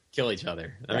Yeah. not to kill each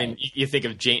other. I Right. mean, you think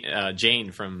of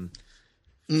Jane from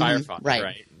Firefox,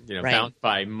 right. You know, Right. bound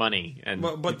by money, and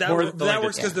But that more willing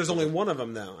works to- because there's only one of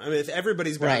them, though. I mean, if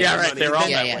everybody's bound Right. by Yeah, right, money, they're all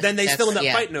then, that way. then they still end up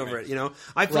That's- fighting over it. You know,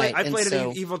 I played Right, and in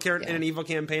so- an evil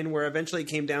campaign where eventually it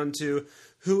came down to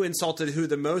who insulted who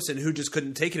the most and who just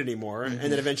couldn't take it anymore, and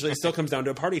then eventually it still comes down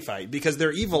to a party fight because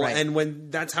they're evil, Right. and when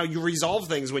that's how you resolve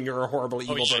things when you're a horrible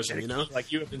evil yeah, person, you know,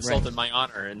 like you have insulted my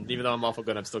honor, and even though I'm awful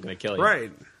good, I'm still going to kill you.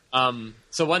 right?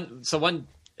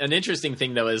 An interesting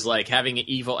thing though is like having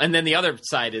evil, and then the other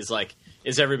side is like,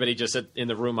 is everybody just in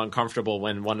the room uncomfortable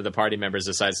when one of the party members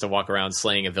decides to walk around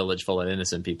slaying a village full of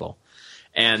innocent people?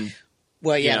 And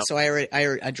Well, yeah. you know, So I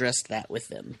addressed that with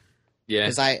them yeah,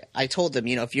 because I told them,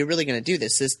 if you're really going to do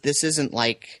this isn't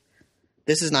like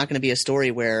this is not going to be a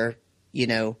story where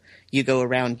you go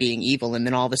around being evil and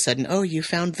then all of a sudden, oh, you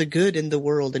found the good in the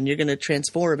world and you're going to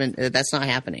transform, and that's not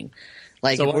happening.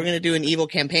 Like So if we're going to do an evil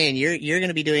campaign, you're going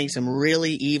to be doing some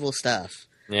really evil stuff,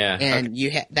 yeah, and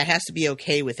that has to be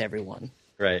okay with everyone.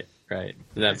 right.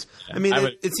 That's. I mean,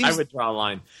 it seems- I would draw a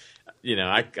line.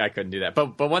 I couldn't do that.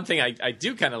 But one thing I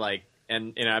do kind of like,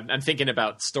 and I'm thinking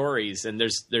about stories, and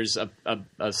there's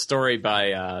a story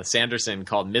by Sanderson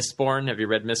called Mistborn. Have you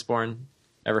read Mistborn?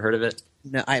 Ever heard of it?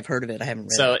 No, I've heard of it. I haven't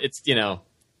read So it. it's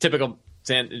typical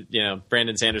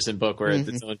Brandon Sanderson book where it's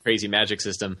its own crazy magic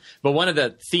system. But one of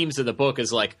the themes of the book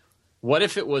is like, what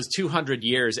if it was 200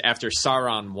 years after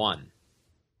Sauron won?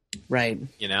 Right.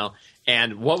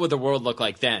 And what would the world look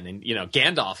like then? And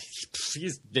Gandalf,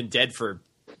 he's been dead for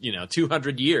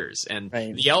 200 years, and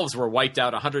Right. the elves were wiped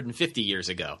out 150 years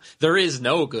ago. There is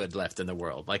no good left in the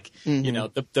world. Like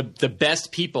the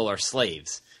best people are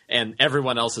slaves, and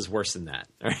everyone else is worse than that.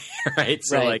 Right?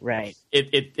 So right.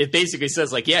 It basically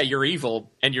says like, yeah, you're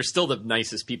evil, and you're still the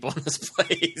nicest people in this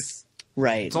place.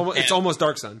 Right. It's almost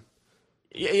Dark Sun.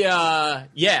 Yeah,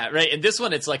 right. And this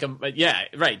one, it's like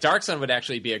right. Dark Sun would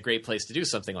actually be a great place to do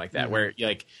something like that, where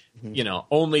like,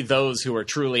 only those who are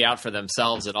truly out for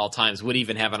themselves at all times would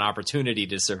even have an opportunity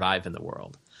to survive in the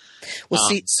world. Well,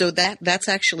 see, so that's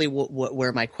actually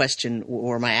where my question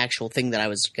or my actual thing that I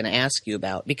was going to ask you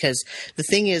about, because the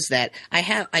thing is that they're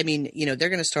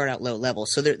going to start out low level,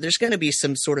 so there's going to be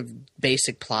some sort of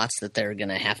basic plots that they're going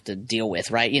to have to deal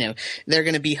with, right? They're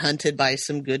going to be hunted by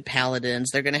some good paladins.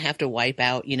 They're going to have to wipe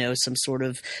out, some sort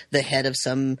of the head of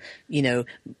some,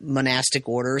 monastic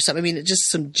order or something. I mean, just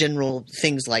some general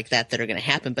things like that are going to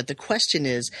happen. But the question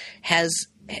is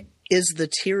the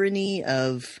tyranny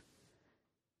of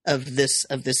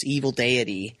this evil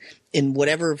deity, in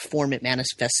whatever form it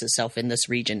manifests itself in this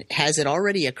region, has it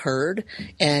already occurred?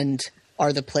 And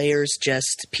are the players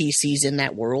just PCs in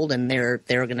that world, and they're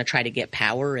going to try to get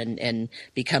power and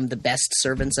become the best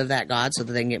servants of that god so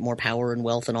that they can get more power and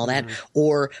wealth and all that?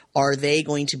 Or are they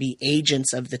going to be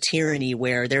agents of the tyranny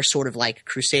where they're sort of like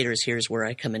crusaders? Here's where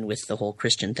I come in with the whole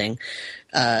Christian thing.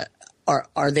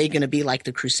 Are they going to be like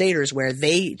the Crusaders, where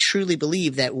they truly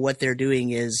believe that what they're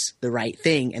doing is the right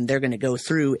thing, and they're going to go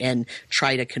through and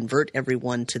try to convert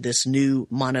everyone to this new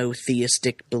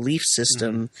monotheistic belief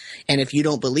system? And if you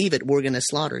don't believe it, we're going to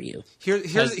slaughter you. Here's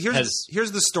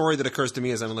the story that occurs to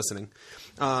me as I'm listening.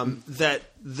 That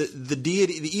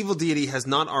the evil deity has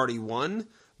not already won,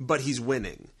 but he's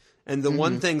winning. And the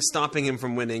one thing stopping him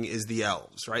from winning is the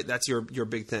elves, right? That's your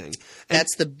big thing. And,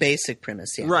 That's the basic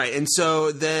premise, yeah. right. And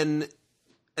so then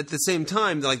at the same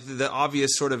time, like the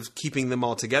obvious sort of keeping them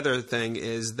all together thing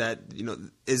is that,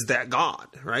 is that God,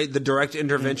 right? The direct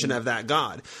intervention of that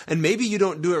God. And maybe you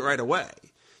don't do it right away.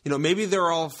 Maybe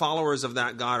they're all followers of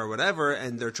that God or whatever,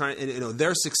 and they're trying, and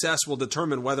their success will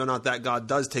determine whether or not that God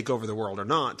does take over the world or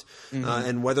not,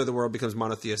 and whether the world becomes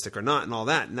monotheistic or not, and all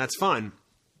that. And that's fine.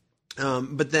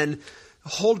 But then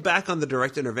hold back on the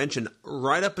direct intervention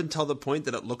right up until the point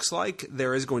that it looks like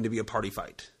there is going to be a party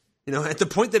fight. You know, at the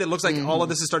point that it looks like all of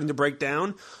this is starting to break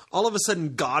down, all of a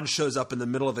sudden God shows up in the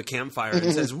middle of the campfire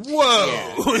and says,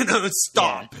 "Whoa, you know,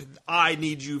 stop! I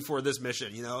need you for this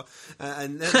mission." You know,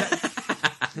 and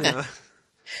you know.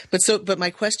 But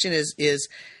my question is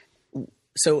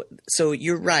so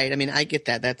you're right. I mean, I get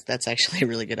that. That's actually a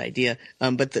really good idea.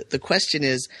 But the question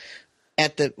is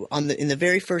in the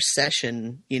very first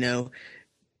session, you know,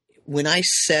 when I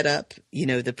set up, you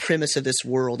know, the premise of this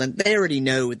world, and they already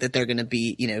know that they're going to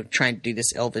be, you know, trying to do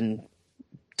this elven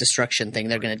destruction thing.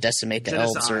 They're going to decimate the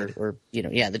Genocide. elves or, you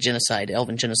know, the genocide,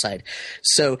 elven genocide.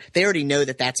 So they already know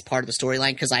that that's part of the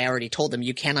storyline because I already told them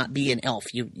you cannot be an elf.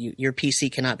 Your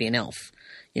PC cannot be an elf.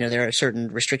 You know, there are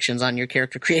certain restrictions on your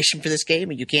character creation for this game,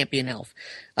 and you can't be an elf.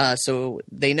 So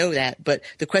they know that. But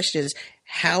the question is,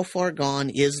 how far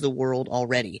gone is the world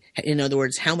already? In other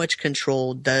words, how much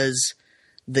control does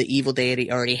the evil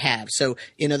deity already have? So,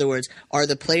 in other words, are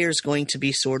the players going to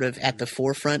be sort of at the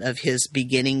forefront of his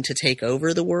beginning to take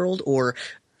over the world, or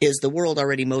is the world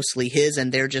already mostly his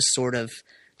and they're just sort of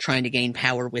trying to gain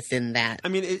power within that? I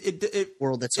mean, it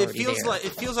world that's already feels there.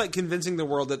 it feels like convincing the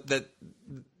world that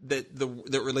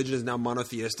religion is now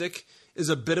monotheistic is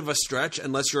a bit of a stretch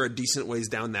unless you're a decent ways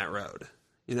down that road.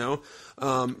 You know,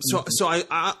 so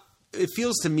I it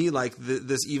feels to me like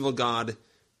this evil god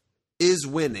is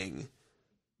winning,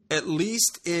 at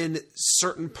least in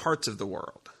certain parts of the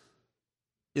world.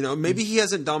 You know, maybe he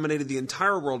hasn't dominated the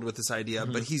entire world with this idea,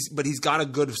 but he's got a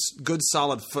good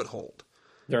solid foothold.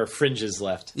 There are fringes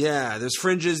left. Yeah, there's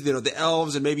fringes, you know, the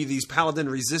elves and maybe these paladin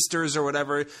resistors or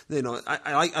whatever. You know,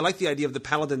 I like the idea of the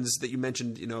paladins that you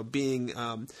mentioned, you know, being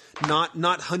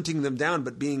not hunting them down,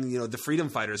 but being, you know, the freedom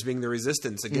fighters, being the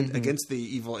resistance against the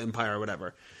evil empire or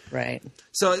whatever. Right.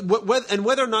 So,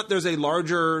 whether or not there's a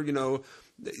larger, you know,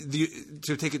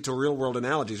 to take it to real world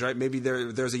analogies, right? Maybe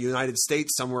there's a United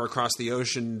States somewhere across the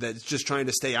ocean that's just trying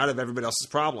to stay out of everybody else's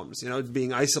problems, you know,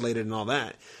 being isolated and all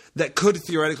that. That could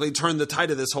theoretically turn the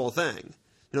tide of this whole thing,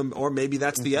 you know, or maybe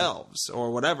that's the elves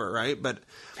or whatever, right? But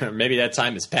maybe that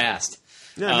time has passed.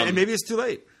 Yeah, and maybe it's too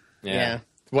late. Yeah.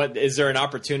 What is there an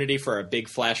opportunity for a big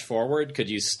flash forward? Could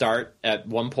you start at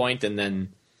one point and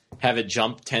then have it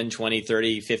jump 10, 20,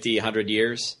 30, 50, 100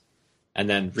 years? And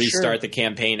then restart the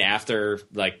campaign after,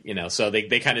 like, you know, so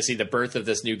they kind of see the birth of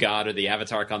this new god or the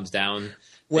avatar comes down.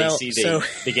 Well, they see the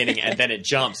beginning and then it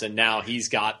jumps and now he's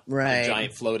got a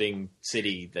giant floating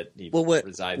city that he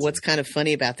resides in. What's kind of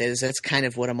funny about that is that's kind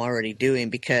of what I'm already doing,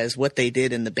 because what they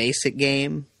did in the basic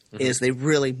game is they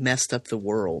really messed up the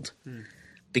world.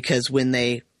 Because when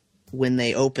they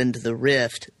opened the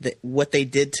rift, what they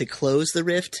did to close the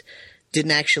rift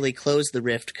didn't actually close the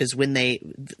rift, because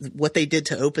what they did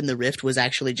to open the rift was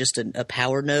actually just a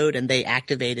power node, and they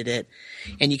activated it,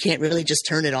 and you can't really just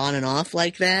turn it on and off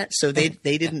like that. So they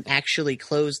didn't actually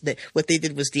close what they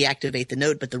did was deactivate the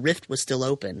node, but the rift was still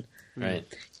open. Right.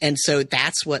 And so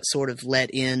that's what sort of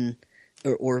let in,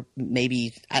 or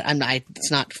maybe it's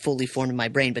not fully formed in my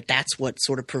brain, but that's what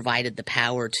sort of provided the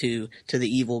power to the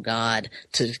evil god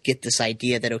to get this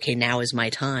idea that, okay, now is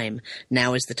my time.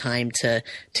 Now is the time to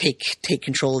take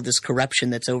control of this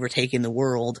corruption that's overtaking the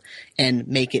world and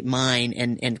make it mine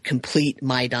and complete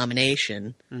my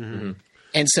domination. Mm-hmm.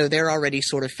 And so they're already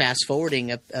sort of fast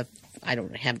forwarding. I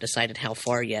haven't decided how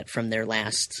far yet from their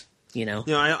last. You know,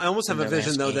 I almost have a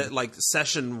vision though that like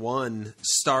session 1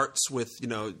 starts with, you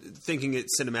know, thinking it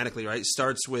cinematically, right?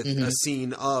 Starts with a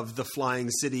scene of the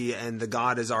flying city and the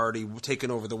god has already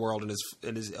taken over the world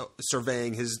and is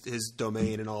surveying his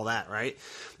domain and all that, right?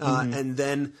 And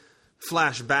then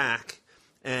flash back.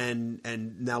 And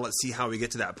now let's see how we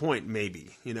get to that point. Maybe,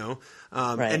 you know,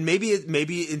 right. And maybe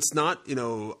it's not, you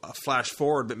know, a flash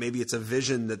forward, but maybe it's a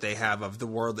vision that they have of the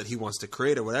world that he wants to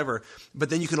create or whatever. But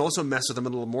then you can also mess with them a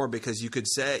little more, because you could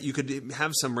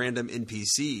have some random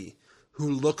NPC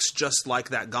who looks just like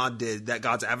that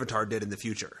God's avatar did in the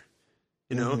future.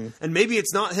 You know, and maybe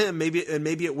it's not him. Maybe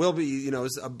it will be, you know,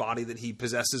 a body that he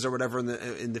possesses or whatever in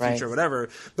the future or whatever.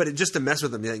 But just to mess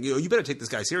with him, you know, you better take this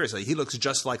guy seriously. He looks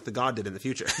just like the god did in the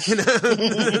future. You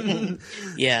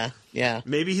know? Yeah.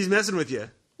 Maybe he's messing with you,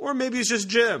 or maybe it's just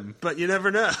Jim. But you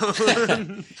never know.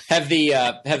 Have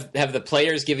the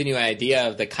players given you an idea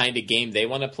of the kind of game they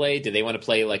want to play? Do they want to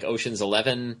play like Ocean's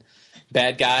 11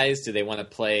 bad guys? Do they want to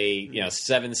play, you know,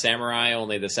 Seven Samurai?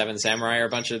 Only the Seven Samurai are a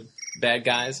bunch of bad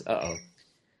guys.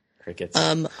 Crickets.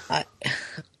 I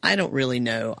don't really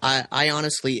know. I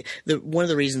honestly, one of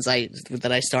the reasons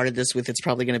that I started this with, it's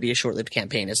probably going to be a short-lived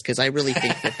campaign, is because I really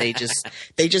think that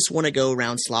they just want to go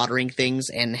around slaughtering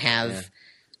things and have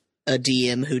a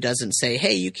DM who doesn't say,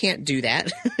 "Hey, you can't do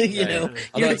that." you Right. know,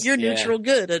 Although you're neutral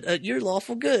good. You're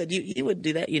lawful good. You wouldn't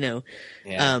do that. You know.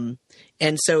 Yeah.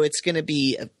 And so it's going to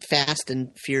be fast and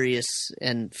furious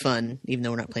and fun, even though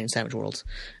we're not playing Savage Worlds.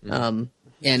 And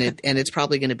it's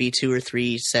probably going to be 2 or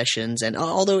 3 sessions. And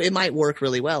although it might work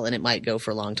really well and it might go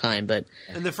for a long time, but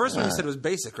And the first one you said was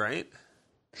basic, right?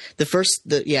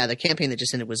 the campaign that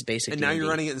just ended was basic. And now D&D. you're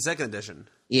running it in second edition.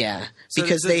 Yeah, So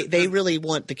because does- they really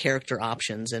want the character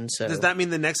options, and so Does that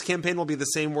mean the next campaign will be the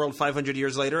same world 500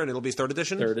 years later, and it'll be third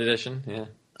edition? Third edition, yeah.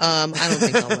 I don't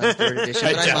think I'll run third edition,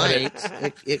 but I doubt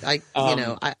might.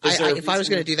 If I was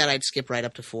going to do that, I'd skip right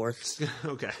up to fourth.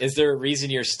 Okay. Is there a reason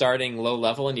you're starting low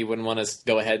level and you wouldn't want to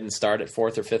go ahead and start at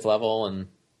 4th or 5th level? And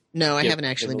No, I Give- haven't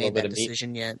actually give a little made bit that of meat.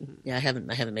 decision yet. Yeah, I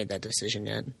haven't made that decision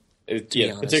yet. yeah,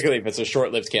 honest. particularly if it's a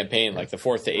short-lived campaign, like the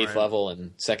 4th to 8th Right. level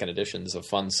and second edition is a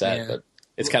fun set, Yeah. but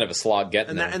it's kind of a slog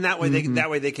getting there. And that way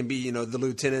they can be the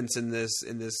lieutenants in this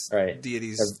Right.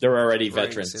 deities. 'Cause they're already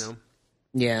ranks, veterans.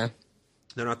 Yeah.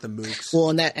 They're not the mooks. Well,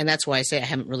 and that's why I say I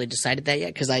haven't really decided that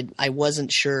yet, because I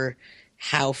wasn't sure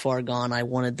how far gone I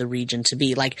wanted the region to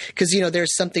be. Like, because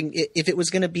there's something, if it was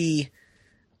going to be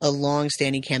a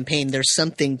long-standing campaign, there's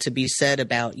something to be said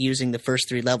about using the first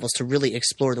 3 levels to really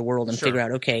explore the world and Sure. figure out,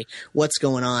 okay, what's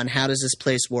going on? How does this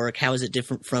place work? How is it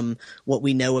different from what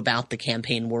we know about the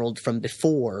campaign world from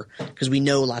before? Because we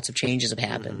know lots of changes have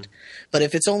happened. But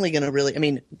if it's only going to really, I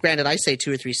mean, granted, I say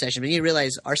 2 or 3 sessions, but you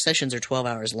realize our sessions are 12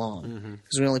 hours long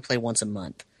because we only play once a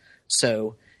month.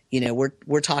 So,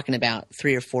 we're talking about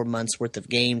 3 or 4 months worth of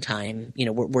game time,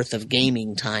 worth of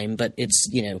gaming time, but it's,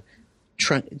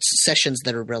 sessions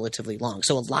that are relatively long.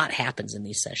 So a lot happens in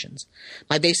these sessions.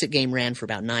 My basic game ran for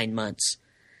about 9 months,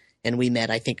 and we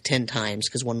met, I think, 10 times,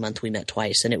 because one month we met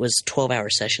twice, and it was 12-hour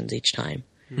sessions each time.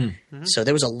 So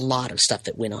there was a lot of stuff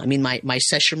that went on. I mean, my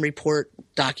session report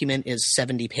document is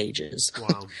 70 pages.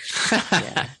 Wow.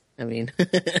 Yeah. I mean,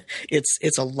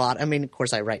 it's a lot. I mean, of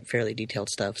course, I write fairly detailed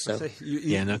stuff. So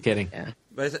Yeah, no kidding. yeah.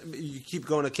 But you keep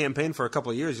going a campaign for a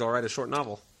couple of years, you'll write a short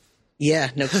novel.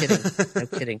 Yeah, no kidding. No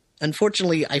kidding.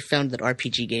 Unfortunately, I found that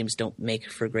RPG games don't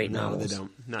make for great No, novels. they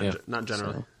don't. Yeah. Not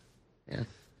generally. So, yeah.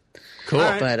 Cool.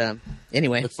 All right. But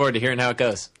anyway, Look forward to hearing how it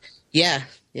goes. yeah.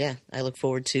 I look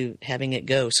forward to having it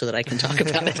go so that I can talk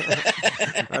about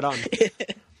it. Right on.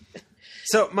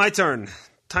 So my turn.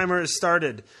 Timer has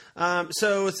started.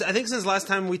 So I think since last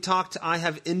time we talked, I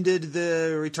have ended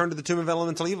the Return to the Tomb of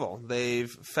Elemental Evil. They've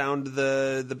found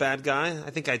the bad guy. I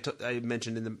think I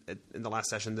mentioned in the last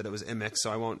session that it was Imix,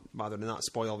 so I won't bother to not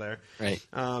spoil there. Right.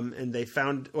 And they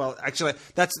found. Well, actually,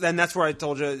 that's where I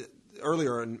told you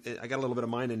earlier, and I got a little bit of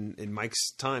mine in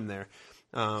Mike's time there.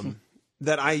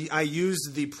 That I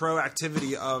used the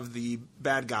proactivity of the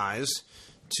bad guys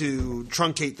to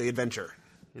truncate the adventure.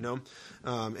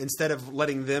 Instead of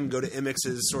letting them go to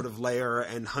Imix's sort of lair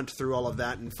and hunt through all of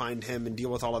that and find him and deal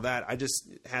with all of that, I just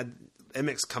had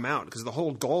Imix come out, because the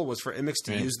whole goal was for Imix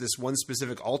to use this one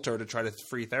specific altar to try to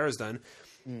free Therazden.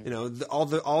 All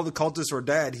the cultists were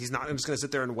dead. He's not just going to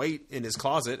sit there and wait in his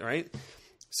closet, right?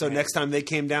 So next time they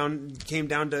came down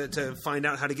to find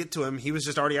out how to get to him, he was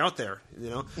just already out there,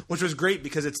 which was great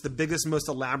because it's the biggest, most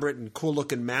elaborate and cool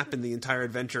looking map in the entire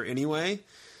adventure anyway.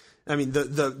 I mean,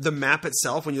 the map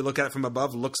itself, when you look at it from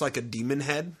above, looks like a demon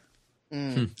head.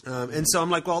 And so I'm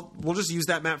like, well, we'll just use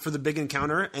that map for the big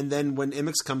encounter, and then when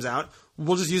Imix comes out,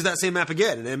 we'll just use that same map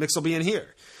again, and Imix will be in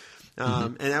here.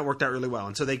 And that worked out really well.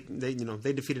 And so they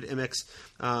defeated Imix,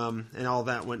 and all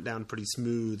that went down pretty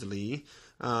smoothly.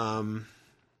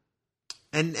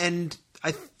 And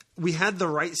we had the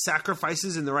right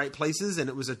sacrifices in the right places, and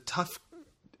it was a tough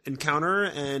encounter,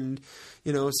 and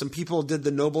some people did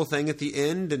the noble thing at the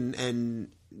end and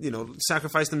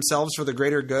sacrificed themselves for the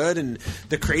greater good, and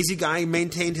the crazy guy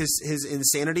maintained his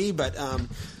insanity, but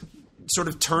sort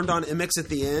of turned on Imix at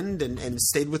the end and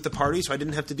stayed with the party, so I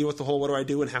didn't have to deal with the whole what do I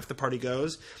do when half the party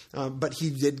goes. But he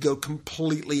did go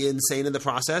completely insane in the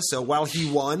process. So while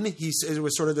he won, it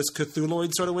was sort of this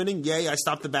Cthulhuoid sort of winning. Yay, I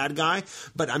stopped the bad guy,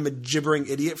 but I'm a gibbering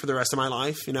idiot for the rest of my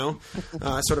life,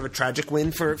 sort of a tragic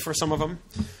win for some of them.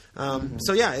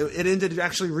 So yeah, it ended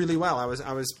actually really well. I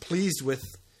was pleased with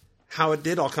how it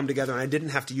did all come together, and I didn't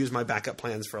have to use my backup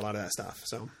plans for a lot of that stuff.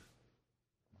 So.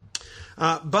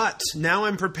 But now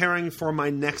I'm preparing for my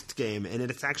next game, and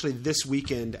it's actually this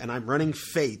weekend, and I'm running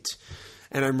Fate,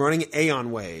 and I'm running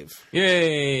Aeon Wave.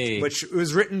 Yay! Which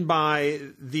was written by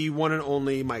the one and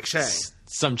only Mike Shea.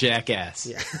 Some jackass.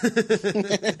 Yeah.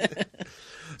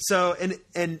 So, and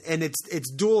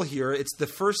it's dual here. It's the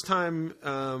first time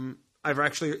I've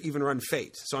actually even run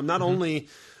Fate. So I'm not only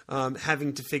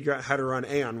having to figure out how to run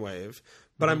Aeon Wave,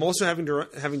 but I'm also having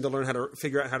to learn how to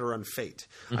figure out how to run Fate.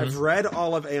 I've read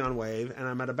all of Aeon Wave, and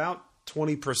I'm at about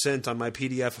 20% on my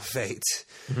PDF of Fate.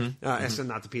 Actually,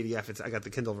 not the PDF. I got the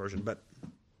Kindle version. But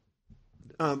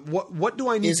what do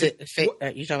I need? Is it Fate?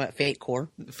 You talking about Fate Core?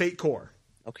 Fate Core.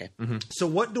 Okay. So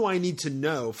what do I need to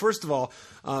know? First of all,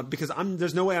 because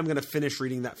there's no way I'm going to finish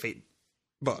reading that Fate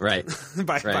book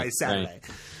by Saturday.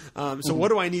 So what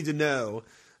do I need to know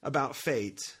about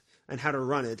Fate and how to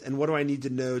run it, and what do I need to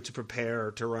know to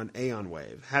prepare to run Aeon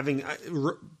Wave, having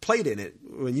played in it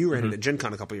when you ran it at Gen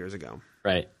Con a couple years ago?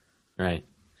 Right.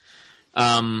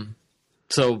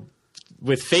 So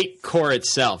with Fate Core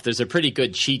itself, there's a pretty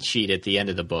good cheat sheet at the end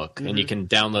of the book, and you can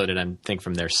download it, I think,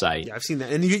 from their site. Yeah, I've seen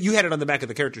that. And you had it on the back of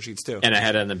the character sheets, too. And I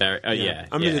had it on the back. Oh, yeah.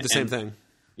 I'm going to do the same thing.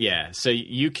 Yeah. So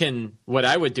you can – what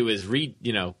I would do is read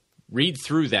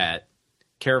through that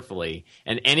carefully,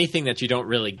 and anything that you don't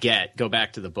really get, go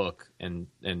back to the book and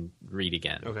read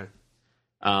again. Okay.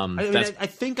 I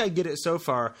think I get it so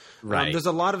far. Right. There's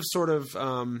a lot of sort of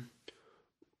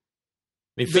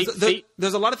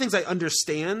there's a lot of things I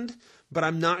understand, but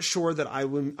I'm not sure that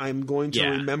I'm going to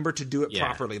remember to do it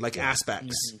properly, like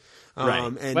aspects.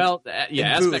 Right. And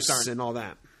aspects aren't, and all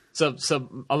that. So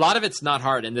a lot of it's not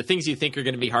hard, and the things you think are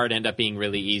going to be hard end up being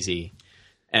really easy,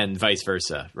 and vice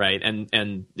versa, right?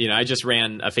 And I just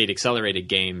ran a Fate Accelerated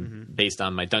game based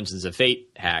on my Dungeons of Fate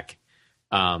hack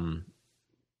a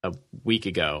couple weeks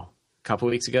ago,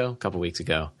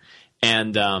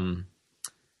 and there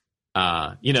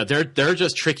are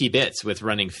just tricky bits with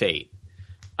running Fate.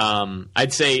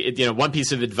 I'd say one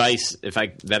piece of advice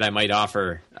that I might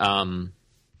offer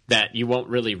that you won't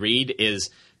really read is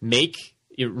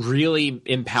really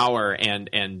empower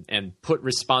and put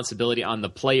responsibility on the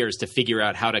players to figure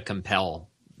out how to compel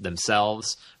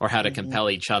themselves or how to compel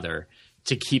each other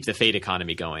to keep the Fate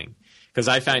economy going. Because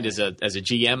I find as a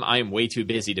GM, I am way too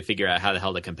busy to figure out how the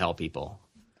hell to compel people.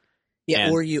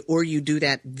 Yeah, or you do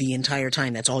that the entire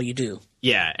time. That's all you do.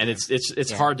 Yeah, and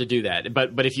it's hard to do that.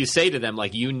 But if you say to them,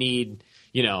 like, you need,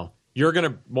 you're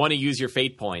going to want to use your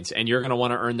Fate points, and you're going to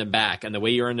want to earn them back. And the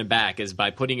way you earn them back is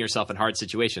by putting yourself in hard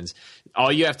situations.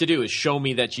 All you have to do is show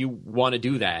me that you want to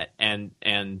do that, and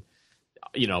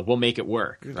we'll make it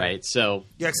work, right? So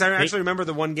because I actually remember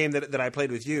the one game that I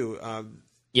played with you.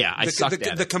 I sucked at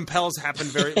it. The compels happened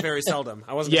very, very seldom.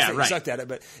 I wasn't going to say you sucked at it,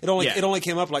 but it only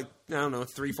came up like, I don't know,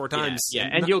 3-4 times. Yeah,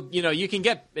 and you can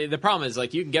get – the problem is,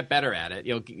 like, you can get better at it.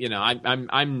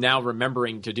 I'm now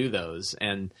remembering to do those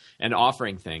and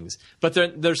offering things. But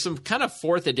there's some kind of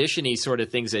 4th edition-y sort of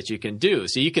things that you can do.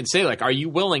 So you can say, like, are you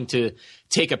willing to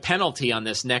take a penalty on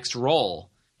this next roll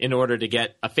in order to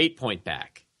get a Fate point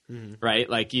back, right?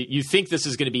 Like, you think this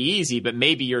is going to be easy, but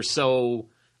maybe you're so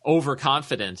 –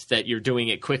 overconfident that you're doing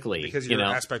it quickly because your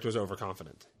aspect was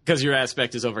overconfident. Because your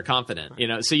aspect is overconfident,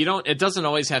 So it doesn't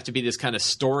always have to be this kind of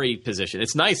story position.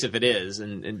 It's nice if it is,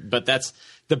 but that's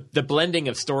the blending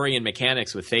of story and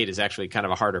mechanics with Fate is actually kind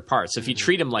of a harder part. So if you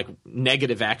treat them like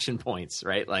negative action points,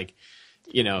 right? Like,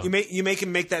 you make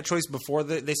them make that choice before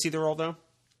they see the roll, though.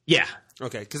 Yeah.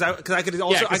 Okay. Because I could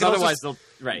also otherwise they'll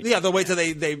right. Yeah, they'll wait till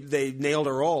they nailed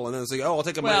a roll, and then it's like, I'll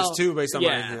take a -2 based on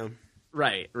my.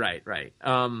 Right.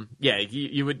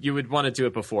 You would want to do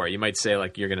it before. You might say,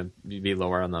 like, you're going to be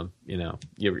lower on the,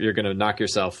 you're going to knock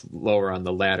yourself lower on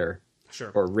the ladder,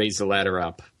 or raise the ladder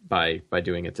up by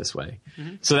doing it this way.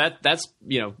 So that's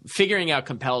figuring out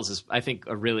compels is, I think,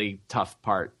 a really tough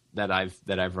part that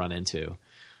I've run into.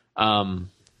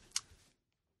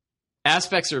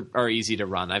 Aspects are easy to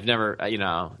run. I've never,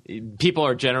 people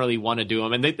are generally want to do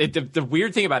them, and the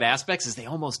weird thing about aspects is they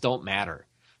almost don't matter.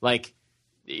 Like,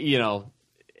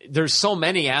 there's so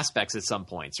many aspects at some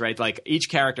points, right? Like, each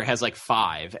character has like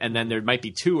 5, and then there might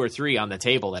be 2 or 3 on the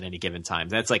table at any given time.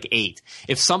 That's like 8.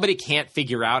 If somebody can't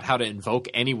figure out how to invoke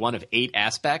any one of 8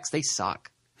 aspects, they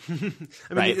suck.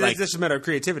 Right? It's just a matter of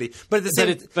creativity. But at the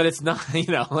same, but it's not,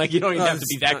 like, you don't even have to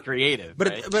be that creative. But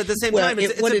right? But at the same time,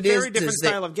 it's a very different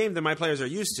style of game than my players are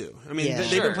used to. I mean,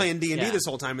 they've been playing D&D this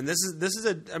whole time, and this is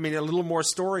a little more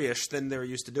storyish than they're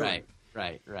used to doing.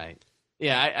 Right.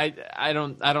 Yeah, I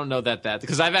don't know that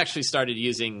because I've actually started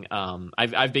using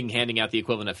I've been handing out the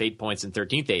equivalent of Fate points in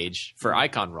 13th Age for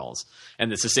icon rolls,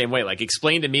 and it's the same way. Like,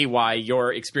 explain to me why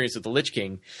your experience with the Lich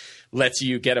King lets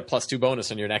you get a +2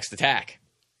 bonus on your next attack,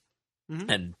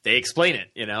 and they explain it,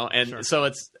 And so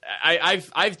it's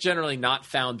I've generally not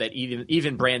found that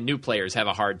even brand new players have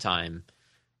a hard time.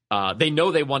 They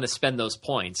know they want to spend those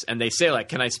points, and they say, like,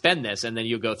 can I spend this? And then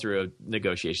you go through a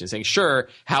negotiation saying, sure,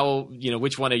 how,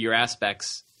 which one of your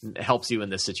aspects helps you in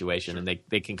this situation? And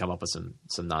they can come up with some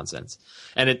nonsense.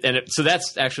 So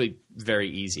that's actually very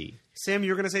easy. Sam,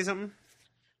 you were going to say something?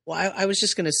 Well, I was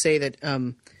just going to say that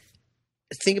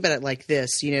think about it like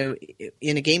this. You know,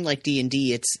 in a game like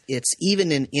D&D, it's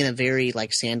even in a very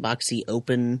like sandboxy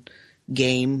open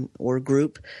game or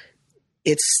group,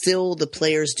 it's still the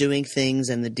players doing things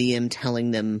and the DM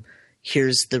telling them,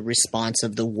 here's the response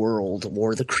of the world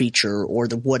or the creature or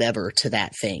the whatever to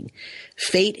that thing.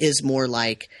 Fate is more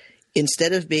like,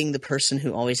 instead of being the person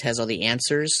who always has all the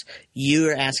answers, you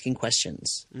are asking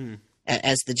questions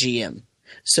as the GM.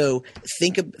 So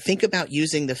think about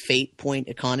using the fate point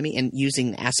economy and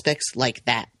using aspects like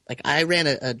that. Like I ran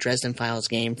a Dresden Files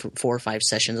game for 4 or 5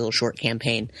 sessions, a little short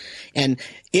campaign, and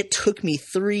it took me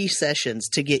 3 sessions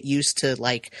to get used to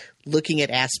like looking at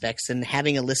aspects and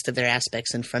having a list of their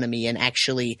aspects in front of me and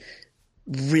actually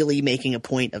really making a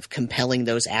point of compelling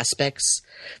those aspects.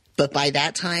 But by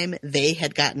that time, they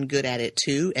had gotten good at it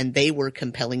too, and they were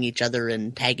compelling each other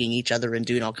and tagging each other and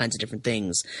doing all kinds of different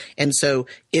things. And so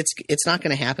it's not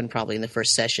going to happen probably in the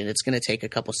first session. It's going to take a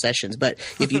couple sessions. But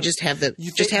if you just have the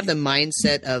have the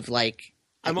mindset of like,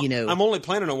 I'm only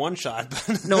planning a one shot.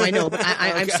 No, I know, but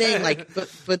I'm saying like,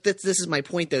 but this is my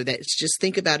point though. That just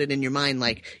think about it in your mind.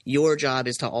 Like your job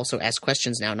is to also ask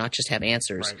questions now, not just have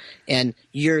answers. Right. And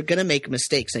you're gonna make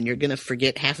mistakes, and you're gonna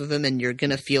forget half of them, and you're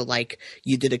gonna feel like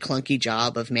you did a clunky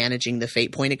job of managing the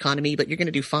fate point economy, but you're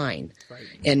gonna do fine. Right.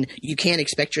 And you can't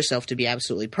expect yourself to be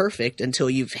absolutely perfect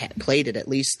until you've played it at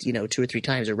least 2 or 3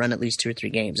 times, or run at least 2 or 3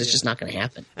 games. It's just not gonna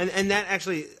happen. And that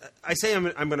actually, I say I'm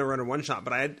going to run a one shot,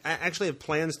 but I actually have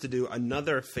plans to do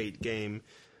another Fate game.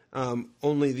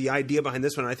 Only the idea behind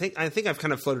this one, I think I've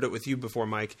kind of floated it with you before,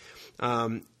 Mike,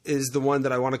 is the one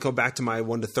that I want to go back to my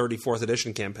 1 to 34th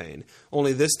edition campaign.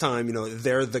 Only this time,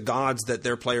 they're the gods that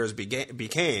their players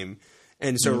became,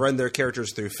 and so run their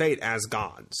characters through Fate as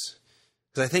gods.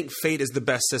 Because I think Fate is the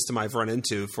best system I've run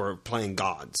into for playing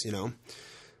gods.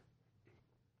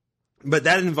 But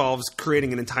that involves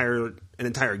creating an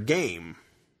entire game.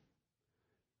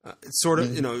 It's sort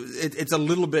of, it's a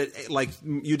little bit like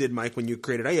you did, Mike, when you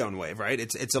created Aeon Wave, right?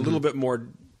 It's a little bit more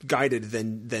guided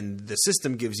than the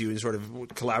system gives you, and sort of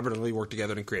collaboratively work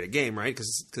together and create a game, right?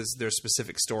 Because there's a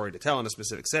specific story to tell in a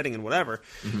specific setting and whatever.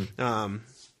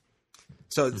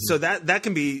 So that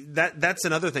can be that's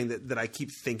another thing that I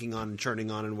keep thinking on and churning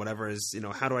on and whatever is,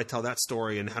 how do I tell that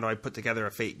story, and how do I put together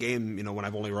a Fate game, when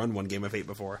I've only run one game of Fate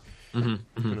before.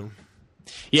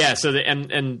 Yeah. So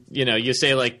you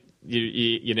say like,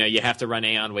 you have to run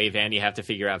Aeon Wave and you have to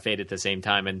figure out Fate at the same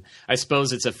time. And I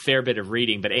suppose it's a fair bit of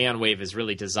reading, but Aeon Wave is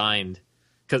really designed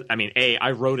because,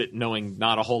 I wrote it knowing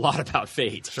not a whole lot about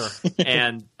Fate. Sure.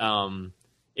 And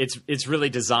it's really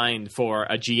designed for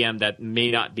a GM that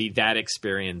may not be that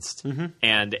experienced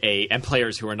and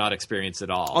players who are not experienced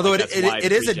at all. Although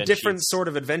it is a different sort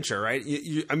of adventure, right?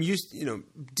 I'm used,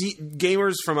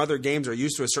 gamers from other games are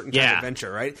used to a certain kind of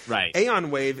adventure, right? Right.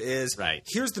 Aeon Wave is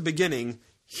here's the beginning.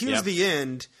 Here's the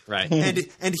end, right?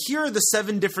 And here are the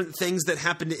 7 different things that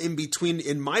happened in between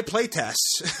in my playtests,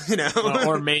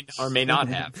 or may not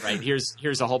have, right?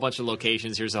 Here's a whole bunch of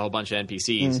locations. Here's a whole bunch of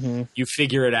NPCs. You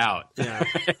figure it out. Yeah.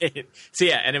 So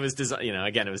and it was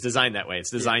again, it was designed that way.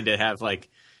 It's designed to have like,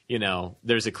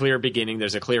 there's a clear beginning,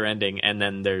 there's a clear ending, and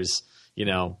then there's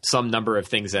some number of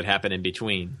things that happen in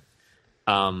between.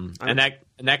 And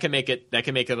that can make it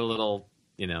a little,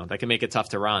 that can make it tough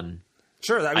to run.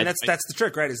 Sure, that's the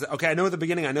trick, right? Is okay, I know the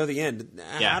beginning, I know the end.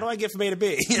 How do I get from A to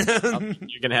B?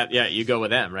 You're gonna have you go with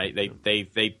them, right?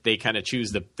 They kind of choose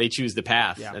the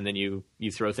path, and then you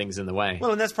throw things in the way.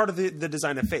 Well, and that's part of the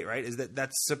design of Fate, right? Is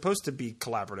that's supposed to be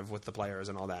collaborative with the players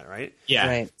and all that, right? Yeah,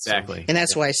 right. Exactly. And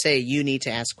that's why I say you need to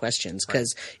ask questions,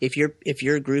 because if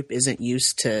your group isn't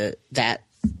used to that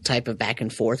type of back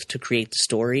and forth to create the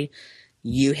story,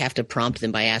 you have to prompt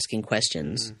them by asking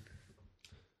questions.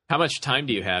 How much time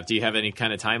do you have? Do you have any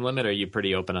kind of time limit, or are you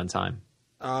pretty open on time?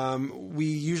 We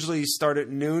usually start at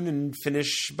noon and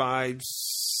finish by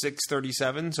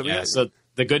 6:37. So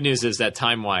the good news is that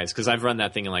time-wise, because I've run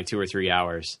that thing in like 2 or 3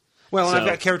 hours. Well, and I've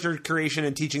got character creation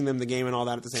and teaching them the game and all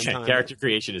that at the same time. Character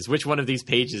creation is which one of these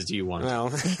pages do you want? Well,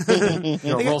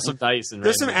 roll some dice and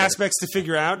there's some aspects to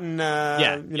figure out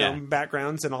and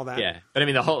backgrounds and all that. Yeah, but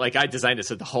the whole I designed it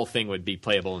so the whole thing would be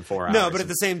playable in 4 hours. No, but at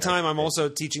the same time, I'm also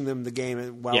teaching them the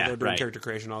game while they're doing character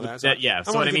creation and all that. So I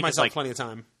want to give myself plenty of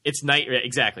time. It's nice,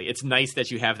 exactly. It's nice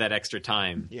that you have that extra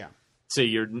time. Yeah. So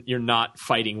you're not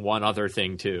fighting one other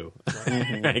thing too.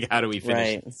 Right. Like, how do we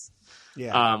finish this?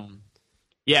 Yeah.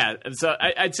 Yeah, so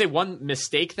I'd say one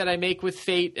mistake that I make with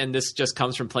Fate, and this just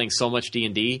comes from playing so much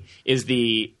D&D, is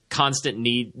the constant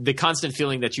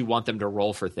feeling that you want them to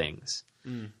roll for things.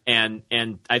 And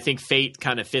I think Fate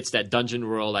kind of fits that dungeon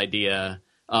world idea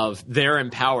of they're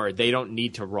empowered, they don't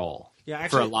need to roll.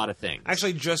 for a lot of things. I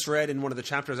actually just read in one of the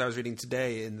chapters I was reading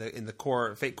today in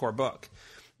the Fate Core book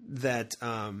that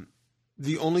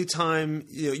the only time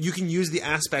you can use the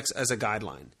aspects as a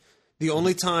guideline. The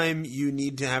only time you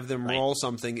need to have them roll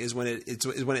something is when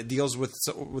it deals with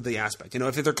the aspect.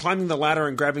 If they're climbing the ladder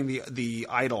and grabbing the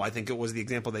idol, I think it was the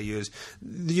example they used.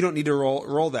 You don't need to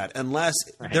roll that unless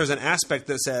there's an aspect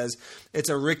that says it's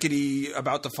a rickety,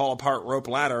 about to fall apart rope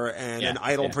ladder and an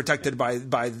idol protected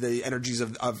by the energies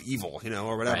of evil,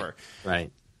 or whatever.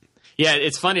 Right. Yeah,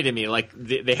 it's funny to me. Like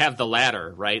they have the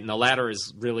ladder, right, and the ladder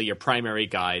is really your primary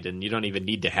guide, and you don't even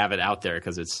need to have it out there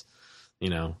because it's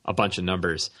a bunch of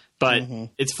numbers. But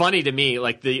it's funny to me,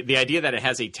 like the idea that it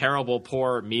has a terrible,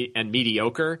 poor, and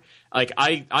mediocre. Like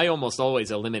I almost always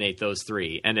eliminate those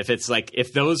three. And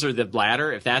if those are the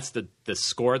ladder, if that's the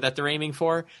score that they're aiming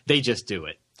for, they just do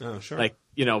it. Oh, sure. Like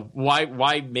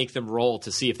why make them roll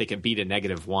to see if they can beat a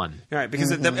 -1? All right,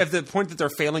 because at the point that they're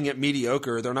failing at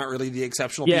mediocre, they're not really the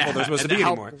exceptional people they're supposed to be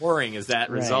anymore. How boring is that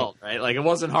result, right? Like it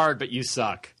wasn't hard, but you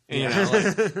suck.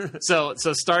 So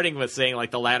starting with saying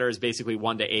like the ladder is basically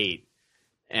 1 to 8.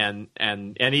 And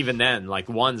even then, like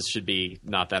ones should be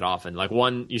not that often. Like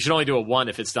you should only do a 1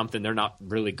 if it's something they're not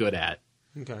really good at.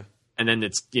 Okay. And then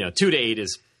it's 2 to 8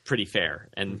 is pretty fair.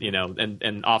 And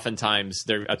and oftentimes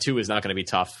a 2 is not going to be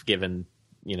tough given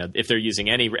if they're using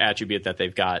any attribute that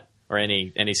they've got or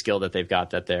any skill that they've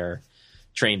got that they're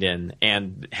trained in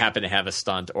and happen to have a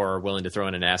stunt or are willing to throw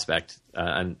in an aspect,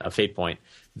 a fate point.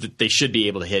 They should be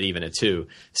able to hit even a 2.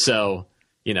 So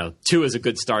 2 is a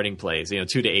good starting place. 2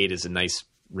 to 8 is a nice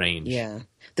range. Yeah.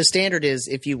 The standard is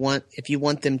if you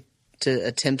want them to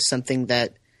attempt something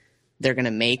that they're going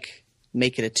to make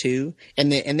it a 2, and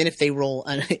then if they roll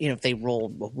if they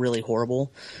roll really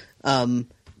horrible,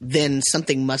 then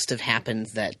something must have happened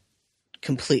that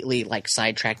completely like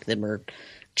sidetracked them or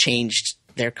changed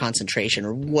their concentration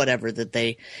or whatever that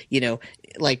they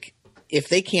like if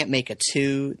they can't make a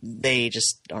 2, they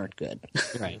just aren't good.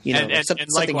 Right.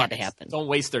 Something had to happen. Don't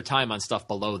waste their time on stuff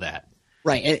below that.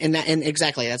 Right, and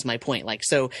exactly that's my point. Like,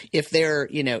 so if they're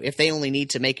if they only need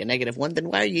to make a -1, then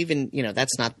why are you even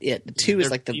that's not it. The 2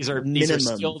 is like the minimum. These are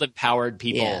skilled, empowered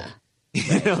people.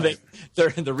 Yeah. They're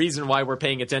the reason why we're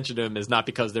paying attention to them is not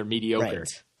because they're mediocre.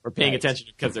 Right. We're paying attention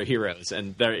because they're heroes,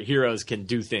 and their heroes can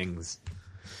do things.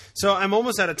 So I'm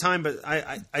almost out of time, but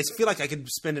I feel like I could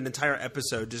spend an entire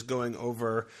episode just going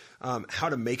over how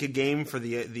to make a game for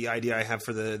the idea I have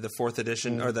for the 4th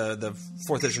edition or the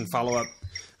 4th edition follow-up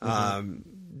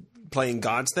playing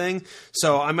gods thing.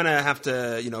 So I'm gonna have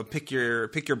to pick your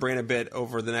brain a bit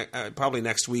over the probably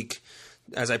next week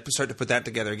as I start to put that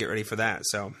together. Get ready for that.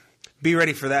 So. Be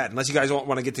ready for that. Unless you guys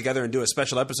want to get together and do a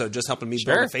special episode just helping me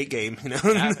build a Fate game. Yeah,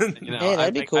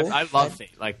 that'd be cool. I love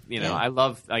Fate. Like I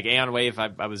love like Aeon Wave.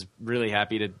 I was really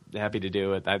happy to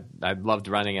do it. I loved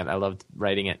running it. I loved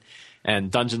writing it. And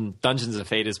Dungeons of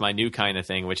Fate is my new kind of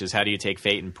thing, which is how do you take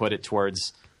Fate and put it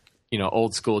towards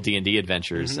old school D&D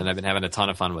adventures, and I've been having a ton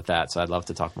of fun with that. So I'd love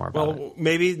to talk more about it. Well,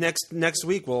 maybe next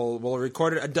week we'll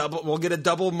record it we'll get a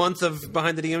double month of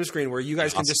Behind the DM Screen where you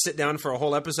guys can just sit down for a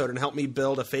whole episode and help me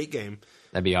build a Fate game.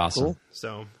 That'd be awesome. Cool.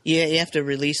 So yeah, you have to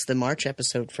release the March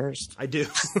episode first. I do.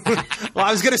 Well,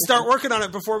 I was going to start working on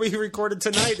it before we recorded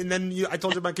tonight, and then I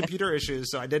told you my computer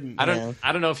issues, so I didn't. I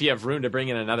don't know if you have room to bring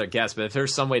in another guest, but if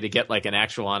there's some way to get like an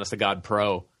actual honest to God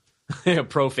pro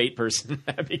Fate person,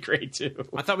 that'd be great too.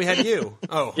 I thought we had you.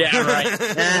 Oh, yeah,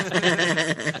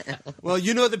 right. Well,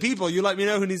 the people. You let me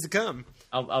know who needs to come.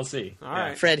 I'll see. All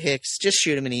right, Fred Hicks. Just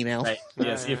shoot him an email. Right.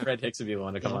 Yeah, see if Fred Hicks would be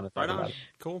willing to come on and talk about it.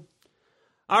 Cool.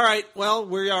 All right. Well,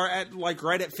 we are at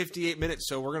right at 58 minutes,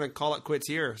 so we're going to call it quits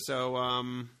here. So,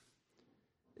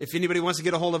 if anybody wants to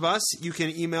get a hold of us, you can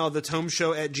email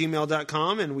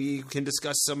thetomeshow@gmail.com, and we can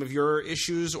discuss some of your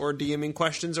issues or DMing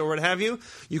questions or what have you.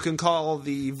 You can call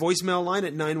the voicemail line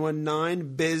at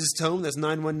 919-BIZ-TOME. That's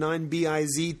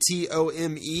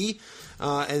 919-BIZTOME.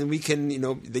 And we can,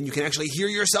 then you can actually hear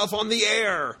yourself on the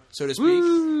air, so to speak.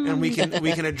 Woo! And we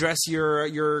can address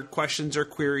your questions or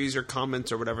queries or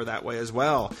comments or whatever that way as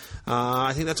well.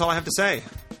 I think that's all I have to say.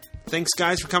 Thanks,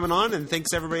 guys, for coming on, and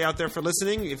thanks everybody out there for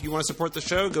listening. If you want to support the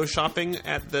show, go to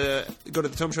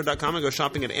thetomeshow.com and go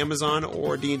shopping at Amazon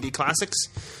or D&D Classics.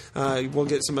 We'll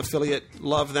get some affiliate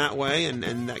love that way,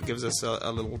 and that gives us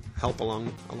a little help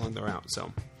along the route.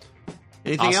 So,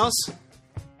 anything else?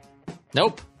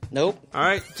 Nope. All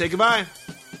right, say goodbye.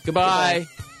 Goodbye.